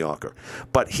typical New Yorker.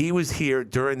 But he was here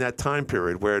during that time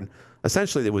period where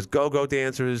essentially there was go-go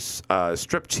dancers,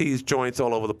 strip cheese joints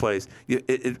all over the place.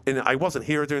 And I wasn't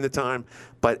here during the time,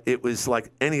 but it was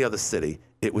like any other city.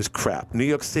 It was crap. New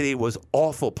York City was an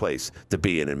awful place to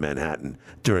be in Manhattan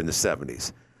during the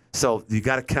 70s. So you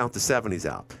got to count the 70s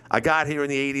out. I got here in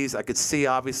the 80s. I could see,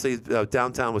 obviously,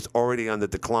 downtown was already on the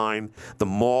decline. The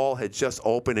mall had just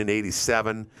opened in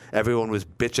 87. Everyone was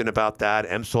bitching about that.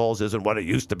 Emsals isn't what it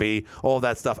used to be, all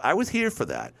that stuff. I was here for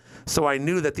that. So I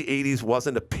knew that the 80s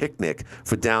wasn't a picnic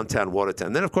for downtown Watertown.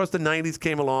 And then, of course, the 90s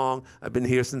came along. I've been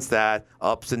here since that.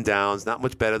 Ups and downs. Not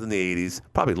much better than the 80s.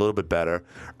 Probably a little bit better.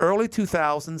 Early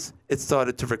 2000s, it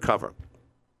started to recover.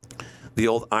 The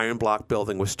old iron block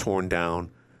building was torn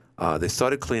down. They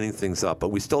started cleaning things up, but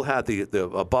we still had the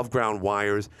above-ground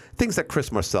wires, things that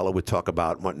Chris Marcello would talk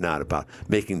about and whatnot, about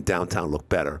making downtown look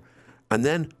better. And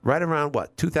then right around,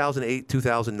 2008,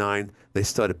 2009, they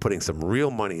started putting some real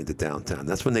money into downtown.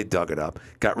 That's when they dug it up,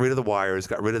 got rid of the wires,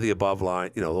 got rid of the above line,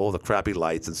 all the crappy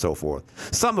lights and so forth.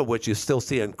 Some of which you still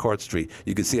see on Court Street.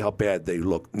 You can see how bad they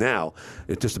look now.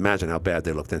 Just imagine how bad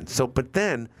they looked then. But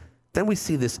then we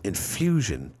see this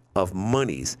infusion of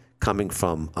monies coming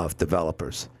from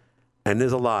developers. And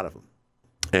there's a lot of them.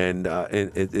 And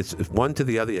it's one to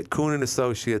the other. At Kuhn &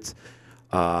 Associates,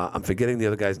 I'm forgetting the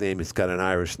other guy's name. He's got an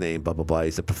Irish name, blah, blah, blah.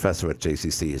 He's a professor at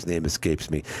JCC. His name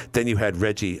escapes me. Then you had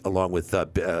Reggie along with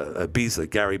Beasley,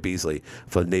 Gary Beasley,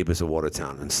 for Neighbors of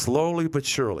Watertown. And slowly but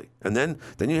surely. And then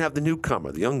you have the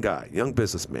newcomer, the young guy, young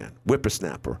businessman,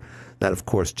 whippersnapper. That, of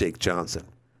course, Jake Johnson.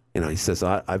 He says,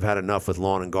 I've had enough with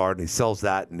lawn and garden. He sells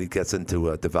that, and he gets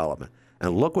into development.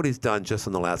 And look what he's done just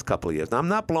in the last couple of years. Now, I'm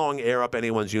not blowing air up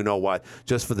anyone's you-know-what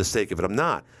just for the sake of it. I'm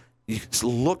not. You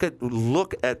look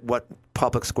at what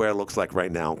Public Square looks like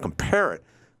right now and compare it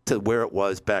to where it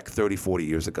was back 30, 40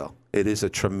 years ago. It is a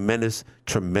tremendous,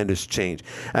 tremendous change.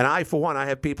 And I, for one, I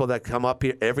have people that come up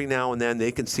here every now and then.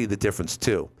 They can see the difference,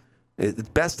 too. It's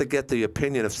best to get the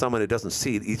opinion of someone who doesn't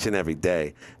see it each and every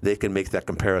day. They can make that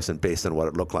comparison based on what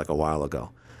it looked like a while ago.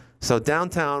 So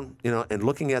downtown, and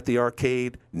looking at the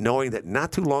arcade, knowing that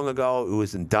not too long ago it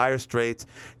was in dire straits,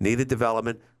 needed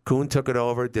development. Kuhn took it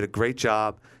over, did a great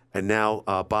job, and now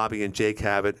Bobby and Jake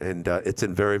have it, and it's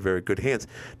in very, very good hands.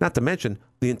 Not to mention,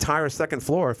 the entire second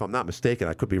floor, if I'm not mistaken,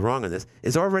 I could be wrong on this,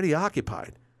 is already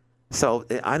occupied. So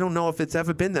I don't know if it's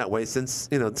ever been that way since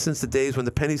the days when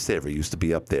the Penny Saver used to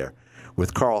be up there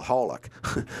with Carl Holick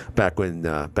back in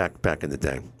the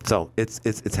day. So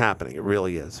it's happening. It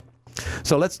really is.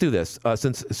 So let's do this.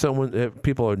 Since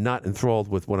people are not enthralled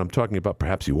with what I'm talking about,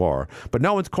 perhaps you are, but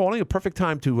no one's calling. A perfect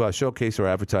time to showcase our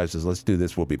advertisers. Let's do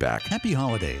this. We'll be back. Happy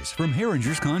holidays from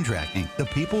Herringer's Contracting, the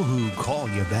people who call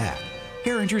you back.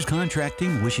 Herringer's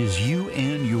Contracting wishes you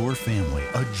and your family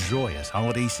a joyous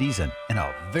holiday season and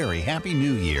a very happy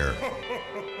new year.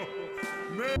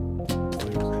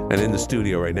 And in the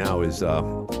studio right now is, there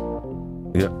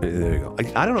you go.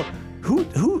 I don't know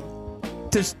who.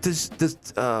 Does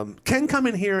Ken come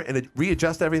in here and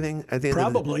readjust everything at the end?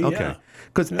 Probably, of the yeah. Okay,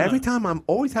 because every time I'm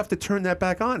always have to turn that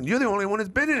back on. You're the only one who's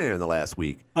been in there in the last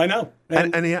week. I know,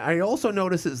 I also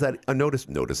notices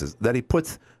that he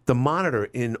puts the monitor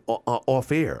in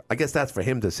off air. I guess that's for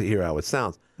him to hear how it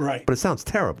sounds. Right, but it sounds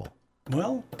terrible.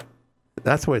 Well,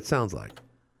 that's what it sounds like.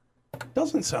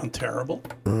 Doesn't sound terrible.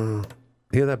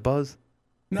 Hear that buzz?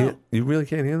 No. You really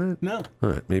can't hear that? No. All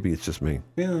right, maybe it's just me.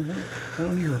 Yeah, I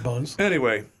don't hear a buzz.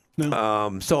 Anyway,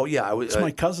 no. So yeah, I was. It's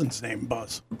my cousin's name,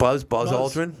 Buzz. Buzz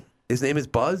Aldrin. His name is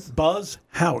Buzz. Buzz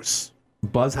House.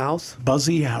 Buzz House.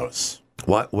 Buzzy House.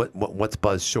 What's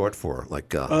Buzz short for? Like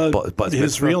Buzz.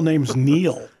 His real name's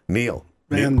Neil. Neil.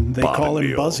 And they Bob call him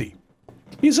Neil. Buzzy.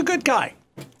 He's a good guy.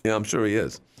 Yeah, I'm sure he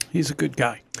is. He's a good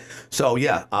guy. So,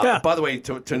 by the way,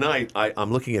 tonight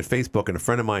I'm looking at Facebook, and a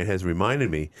friend of mine has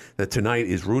reminded me that tonight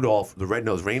is Rudolph the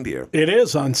Red-Nosed Reindeer. It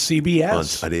is on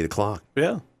CBS. At 8 o'clock.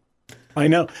 Yeah. I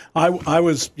know. I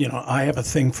was, I have a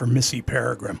thing for Missy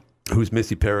Peregrine. Who's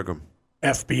Missy Peregrine?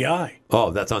 FBI.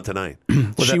 Oh, that's on tonight.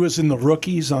 She was in The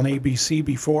Rookies on ABC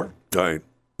before. Right.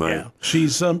 Yeah.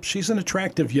 She's an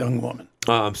attractive young woman.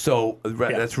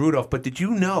 That's Rudolph. But did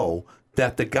you know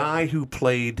that the guy who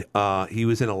played, he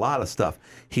was in a lot of stuff.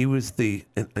 He was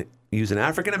an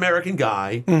African-American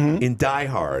guy in Die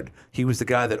Hard. He was the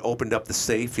guy that opened up the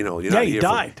safe. He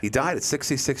died. He died at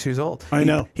 66 years old. I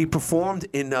know. He performed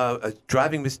in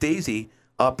Driving Miss Daisy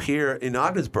up here in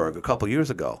Ogdensburg a couple years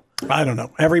ago. I don't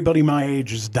know. Everybody my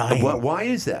age is dying. Why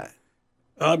is that?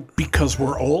 Because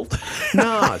we're old.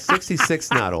 No,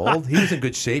 66 not old. He was in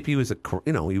good shape. He was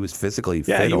he was physically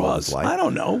fit all his life. I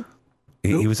don't know.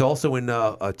 He was also in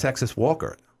Texas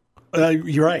Walker.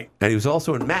 You're right. And he was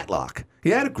also in Matlock. He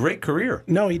had a great career.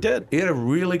 No, he did. He had a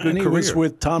really good career. He was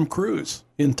with Tom Cruise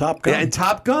in Top Gun. Yeah, in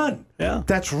Top Gun. Yeah.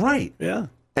 That's right. Yeah.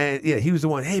 And yeah, he was the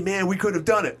one, hey man, we could have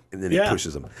done it. And then he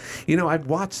pushes him. I've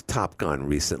watched Top Gun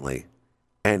recently,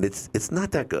 and it's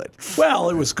not that good. Well,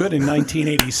 it was good in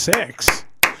 1986.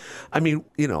 I mean,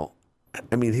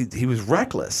 he was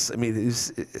reckless. I mean,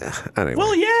 anyway.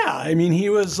 Well, yeah. I mean, he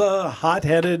was a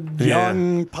hot-headed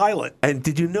young pilot. And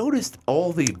did you notice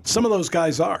some of those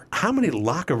guys are. How many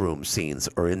locker room scenes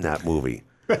are in that movie?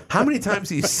 How many times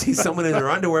do you see someone in their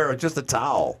underwear or just a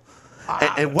towel?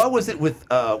 And what was it with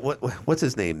what's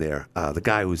his name there? The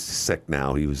guy who's sick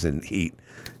now. He was in Heat.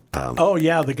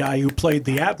 The guy who played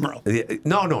the Admiral.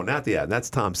 No, not the Admiral. That's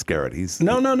Tom Skerritt. He's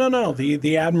No.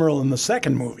 The Admiral in the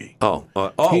second movie.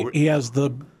 He has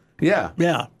the. Yeah.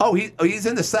 Yeah. Oh, he's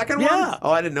in the second one? Yeah.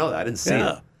 Oh, I didn't know that. I didn't see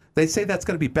it. They say that's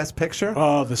going to be Best Picture?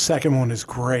 Oh, the second one is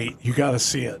great. You got to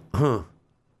see it. Huh.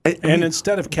 And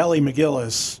instead of Kelly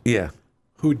McGillis. Yeah.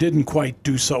 Who didn't quite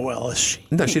do so well as she.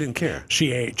 No, she didn't care.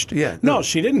 She aged. Yeah. No,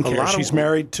 she didn't care. She's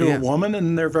married to a woman,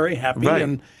 and they're very happy.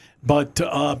 Right. But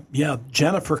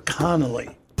Jennifer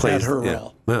Connelly played her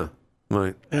role. Yeah.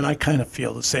 Right. And I kind of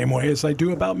feel the same way as I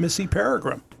do about Missy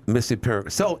Peregrine. Missy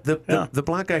Peregrine. So the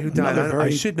black guy who died,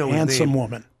 I should know his name. Handsome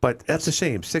woman. But that's a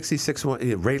shame. 66.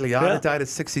 Ray Liotta died at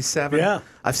 67. Yeah.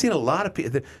 I've seen a lot of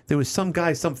people. There was some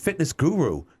guy, some fitness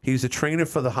guru. He was a trainer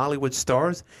for the Hollywood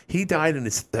stars. He died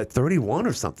at 31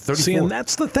 or something. 34. See, and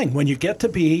that's the thing. When you get to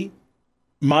be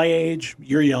my age,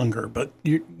 you're younger, but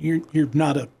you're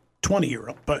not a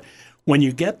 20-year-old. But when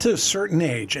you get to a certain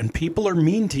age and people are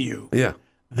mean to you,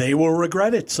 they will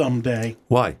regret it someday.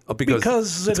 Why?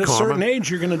 Because at a certain age,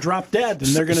 you're going to drop dead,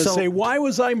 and they're going to say, why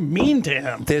was I mean to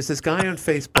him? There's this guy on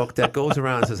Facebook that goes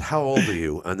around and says, how old are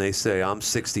you? And they say, I'm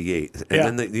 68.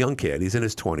 And then the young kid, he's in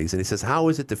his 20s, and he says, how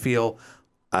is it to feel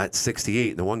at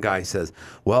 68? And the one guy says,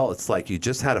 well, it's like you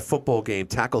just had a football game,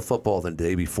 tackle football the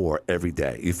day before every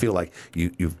day. You feel like you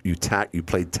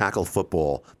played tackle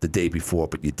football the day before,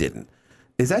 but you didn't.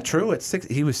 Is that true?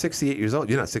 He was 68 years old.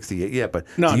 You're not 68 yet, but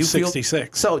no, do you I'm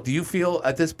 66. So, do you feel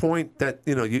at this point that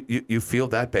you feel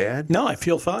that bad? No, I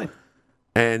feel fine.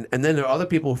 And then there are other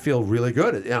people who feel really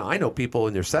good. I know people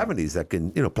in their 70s that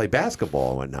can play basketball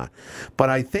and whatnot. But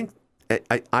I think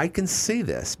I can see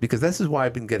this because this is why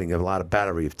I've been getting a lot of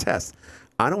battery of tests.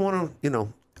 I don't want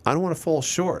to fall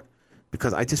short.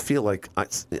 Because I just feel like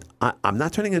I'm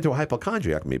not turning into a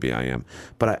hypochondriac. Maybe I am.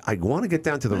 But I want to get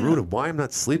down to the root of why I'm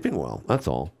not sleeping well. That's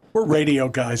all. We're radio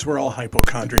guys. We're all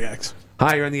hypochondriacs.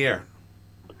 Hi, you're on the air.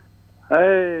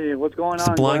 Hey, what's going It's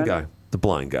on, the blind Glenn? guy. The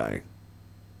blind guy.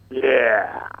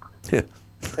 Yeah. Yeah.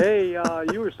 Hey,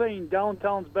 you were saying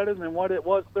downtown's better than what it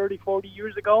was 30, 40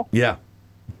 years ago? Yeah.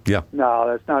 Yeah. No,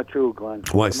 that's not true, Glenn.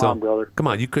 Why Come on, brother. Come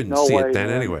on, you couldn't No see way, it then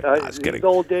man. anyway. I was kidding. The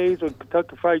old days when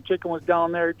Kentucky Fried Chicken was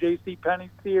down there, J.C. Penney,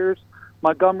 Sears,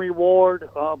 Montgomery Ward,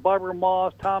 Barbara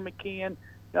Moss, Tom McKeon.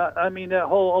 I mean, that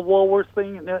whole Woolworth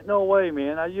thing, no way,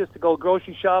 man. I used to go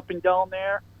grocery shopping down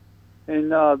there,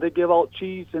 and they give out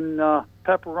cheese and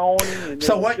pepperoni, and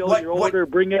So they fill your order,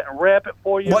 bring it and wrap it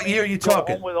for you. What man. year are you Go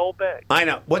talking? home with old bag. I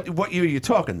know. What year are you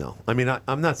talking, though? I mean,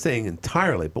 I'm not saying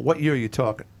entirely, but what year are you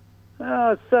talking?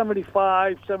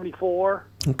 75, 74.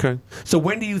 Okay. So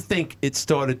when do you think it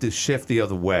started to shift the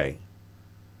other way?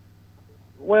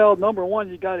 Well, number one,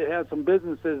 you got to have some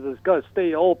businesses that's got to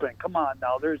stay open. Come on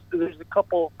now. There's a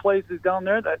couple places down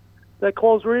there that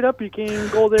close right up. You can't even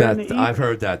go there in the evening. I've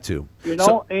heard that too. You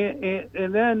know,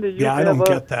 and then you I have don't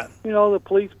get that. You know, the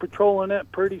police patrolling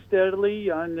it pretty steadily,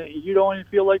 and you don't even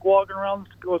feel like walking around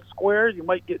the square. You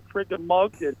might get friggin'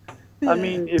 mugged. I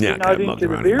mean, if you're not into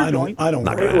the beer joint, I don't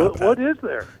what is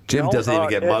there? Jim doesn't even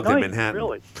get mugged in night, Manhattan.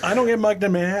 Really. I don't get mugged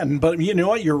in Manhattan, but you know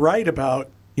what? You're right about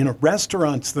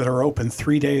restaurants that are open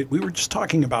 3 days. We were just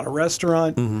talking about a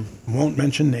restaurant. Won't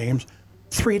mention names.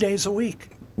 3 days a week.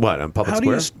 What, on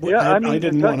Public Square? Yeah, I mean, I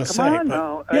didn't want to say. Come on but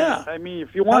now. Yeah. I mean,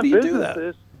 if you want do you do that?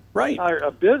 businesses, right? A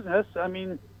business. I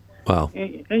mean, wow.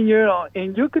 And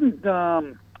you can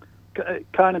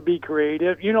kind of be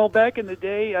creative. You know, back in the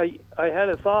day, I had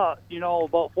a thought. You know,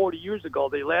 about 40 years ago,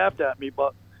 they laughed at me,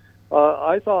 but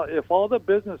I thought if all the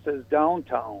businesses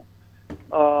downtown,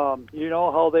 you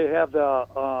know how they have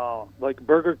the like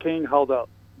Burger King, how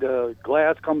the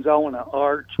glass comes out in an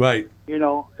arch. Right. You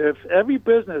know, if every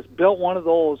business built one of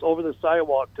those over the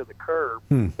sidewalk to the curb,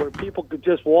 where people could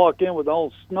just walk in with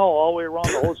all snow all the way around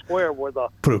the whole square, where the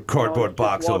put a cardboard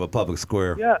box over public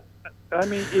square. Yeah. I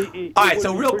mean, all right.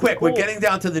 So real quick, we're getting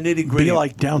down to the nitty gritty. Be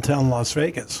like downtown Las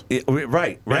Vegas.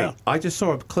 Right. Yeah. I just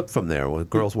saw a clip from there with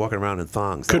girls walking around in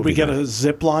thongs. Could we get a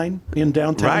zip line in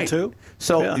downtown too?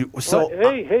 So,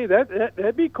 hey,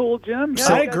 that'd be cool, Jim.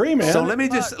 Yeah, I agree, man. So let me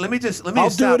just. I'll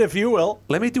do it if you will.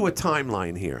 Let me do a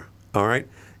timeline here. All right.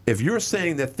 If you're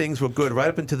saying that things were good right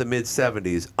up into the mid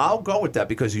 '70s, I'll go with that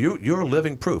because you're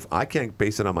living proof. I can't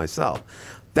base it on myself.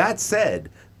 That said.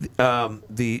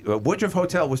 The Woodruff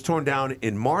Hotel was torn down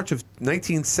in March of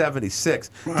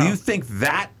 1976. Wow. Do you think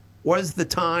that was the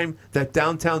time that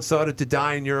downtown started to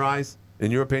die in your eyes, in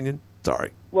your opinion?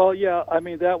 Sorry. Well, yeah, I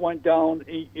mean, that went down,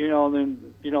 you know,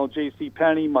 then, you know, J.C.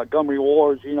 Penney, Montgomery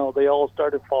Wars, you know, they all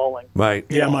started falling. Right.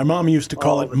 Yeah, my mom used to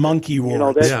call it monkey wars. You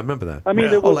know, yeah, I remember that. I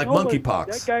mean, there was like monkeypox.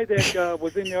 That guy that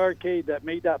was in the arcade that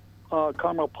made that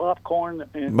caramel popcorn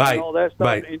and all that stuff.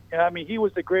 Right. And, I mean, he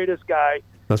was the greatest guy.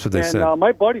 That's what they said. And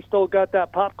my buddy still got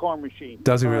that popcorn machine.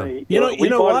 Does he really? You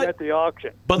know bought what? It at the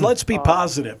auction. But let's be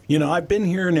positive. You know, I've been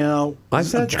here now.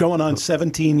 Going on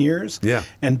 17 years. Yeah.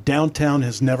 And downtown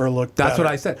has never looked. That's better.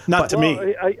 what I said. Not to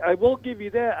me. I will give you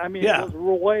that. I mean, it was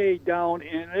way down,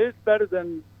 and it's better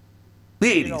than the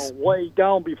 80s. You know, way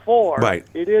down before. Right.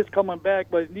 It is coming back,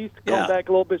 but it needs to come back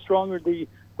a little bit stronger.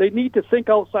 They need to think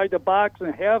outside the box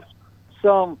and have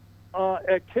some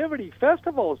activity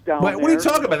festivals down there. What are you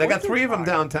talking about? They got 3 of them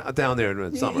down there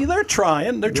in the summer. They're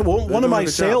trying. One of my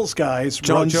sales guys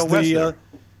runs the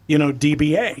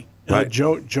DBA. Right.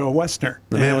 Joe Westner.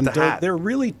 The man with the hat. They're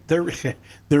really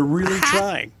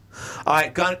trying. All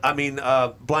right,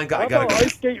 blind guy. How about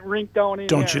ice skate rink down in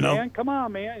Don't there, you know? man? Come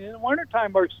on, man. In the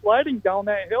wintertime, we're sliding down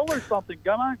that hill or something.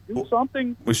 Come on, do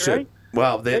something. We should. Right?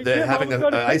 Well, they're Jim, having an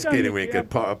ice skating rink at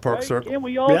Park Circle. Can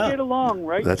we all get along,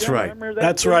 right? That's Jim? right. Remember that,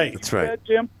 That's Jim? right. That's right. That,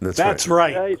 Jim? That's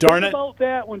right. Darn think it. about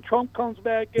that when Trump comes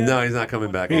back in. No, he's not coming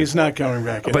back. He's not coming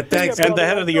back in. But thanks. And the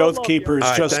head of the Oath Keepers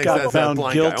just got found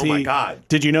guilty. Oh my God!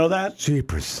 Did you know that?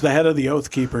 Jeepers. The head of the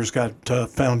Oath Keepers got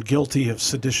found guilty of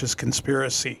seditious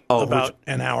conspiracy about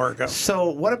an hour ago. So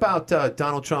what about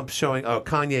Donald Trump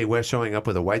Kanye West showing up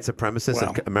with a white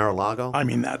supremacist at Mar-a-Lago? I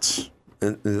mean, that's...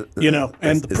 and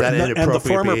the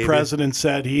former president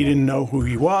said he didn't know who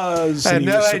he was. I had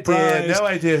no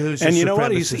idea who's. And you know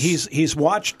what? He's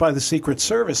watched by the Secret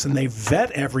Service, and they vet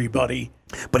everybody.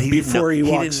 But he before didn't know,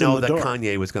 he walks he didn't know in the that door.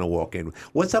 Kanye was going to walk in.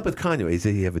 What's up with Kanye? Does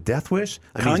he have a death wish?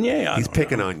 He's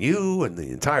picking on you and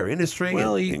the entire industry.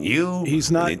 Well, he's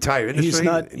not the entire industry. He's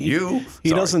not.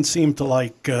 He doesn't seem to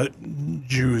like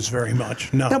Jews very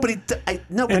much. No. No, but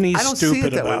and he's I don't stupid see it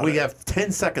that way. about We it. have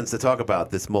 10 seconds to talk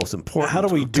about this most important. How do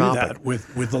we do topic. that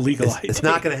with the legal ID? It's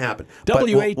not going to happen.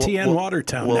 WATN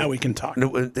Watertown. Now we can talk. No,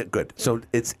 good. So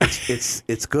it's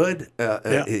good.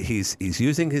 He's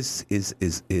using his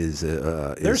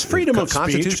There's freedom of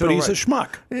speech, but he's a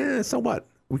schmuck. Yeah, so what?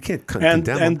 We can't condemn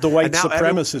him. And the white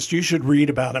supremacist, you should read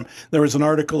about him. There was an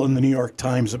article in the New York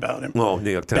Times about him. Well,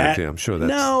 New York Times, I'm sure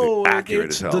that's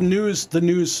accurate as hell. The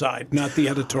news side, not the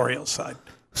editorial side.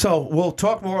 So we'll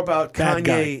talk more about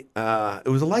Kanye. It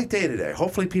was a light day today.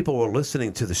 Hopefully, people were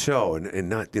listening to the show and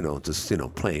not, just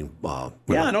playing. I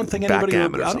don't think anybody.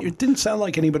 It didn't sound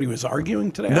like anybody was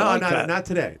arguing today. No, not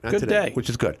today. Not good today, day, which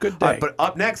is good. Good day. But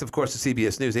up next, of course, the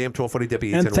CBS News, AM 1240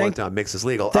 WE10 Watertown makes us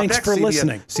legal. Thanks up next, for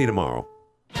listening. See you tomorrow.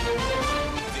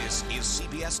 This is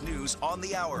CBS News on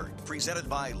the Hour, presented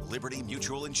by Liberty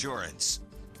Mutual Insurance.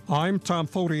 I'm Tom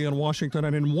Foti in Washington,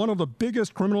 and in one of the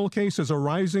biggest criminal cases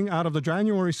arising out of the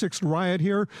January 6th riot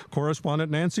here, correspondent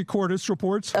Nancy Cordes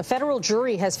reports. A federal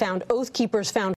jury has found Oath Keepers found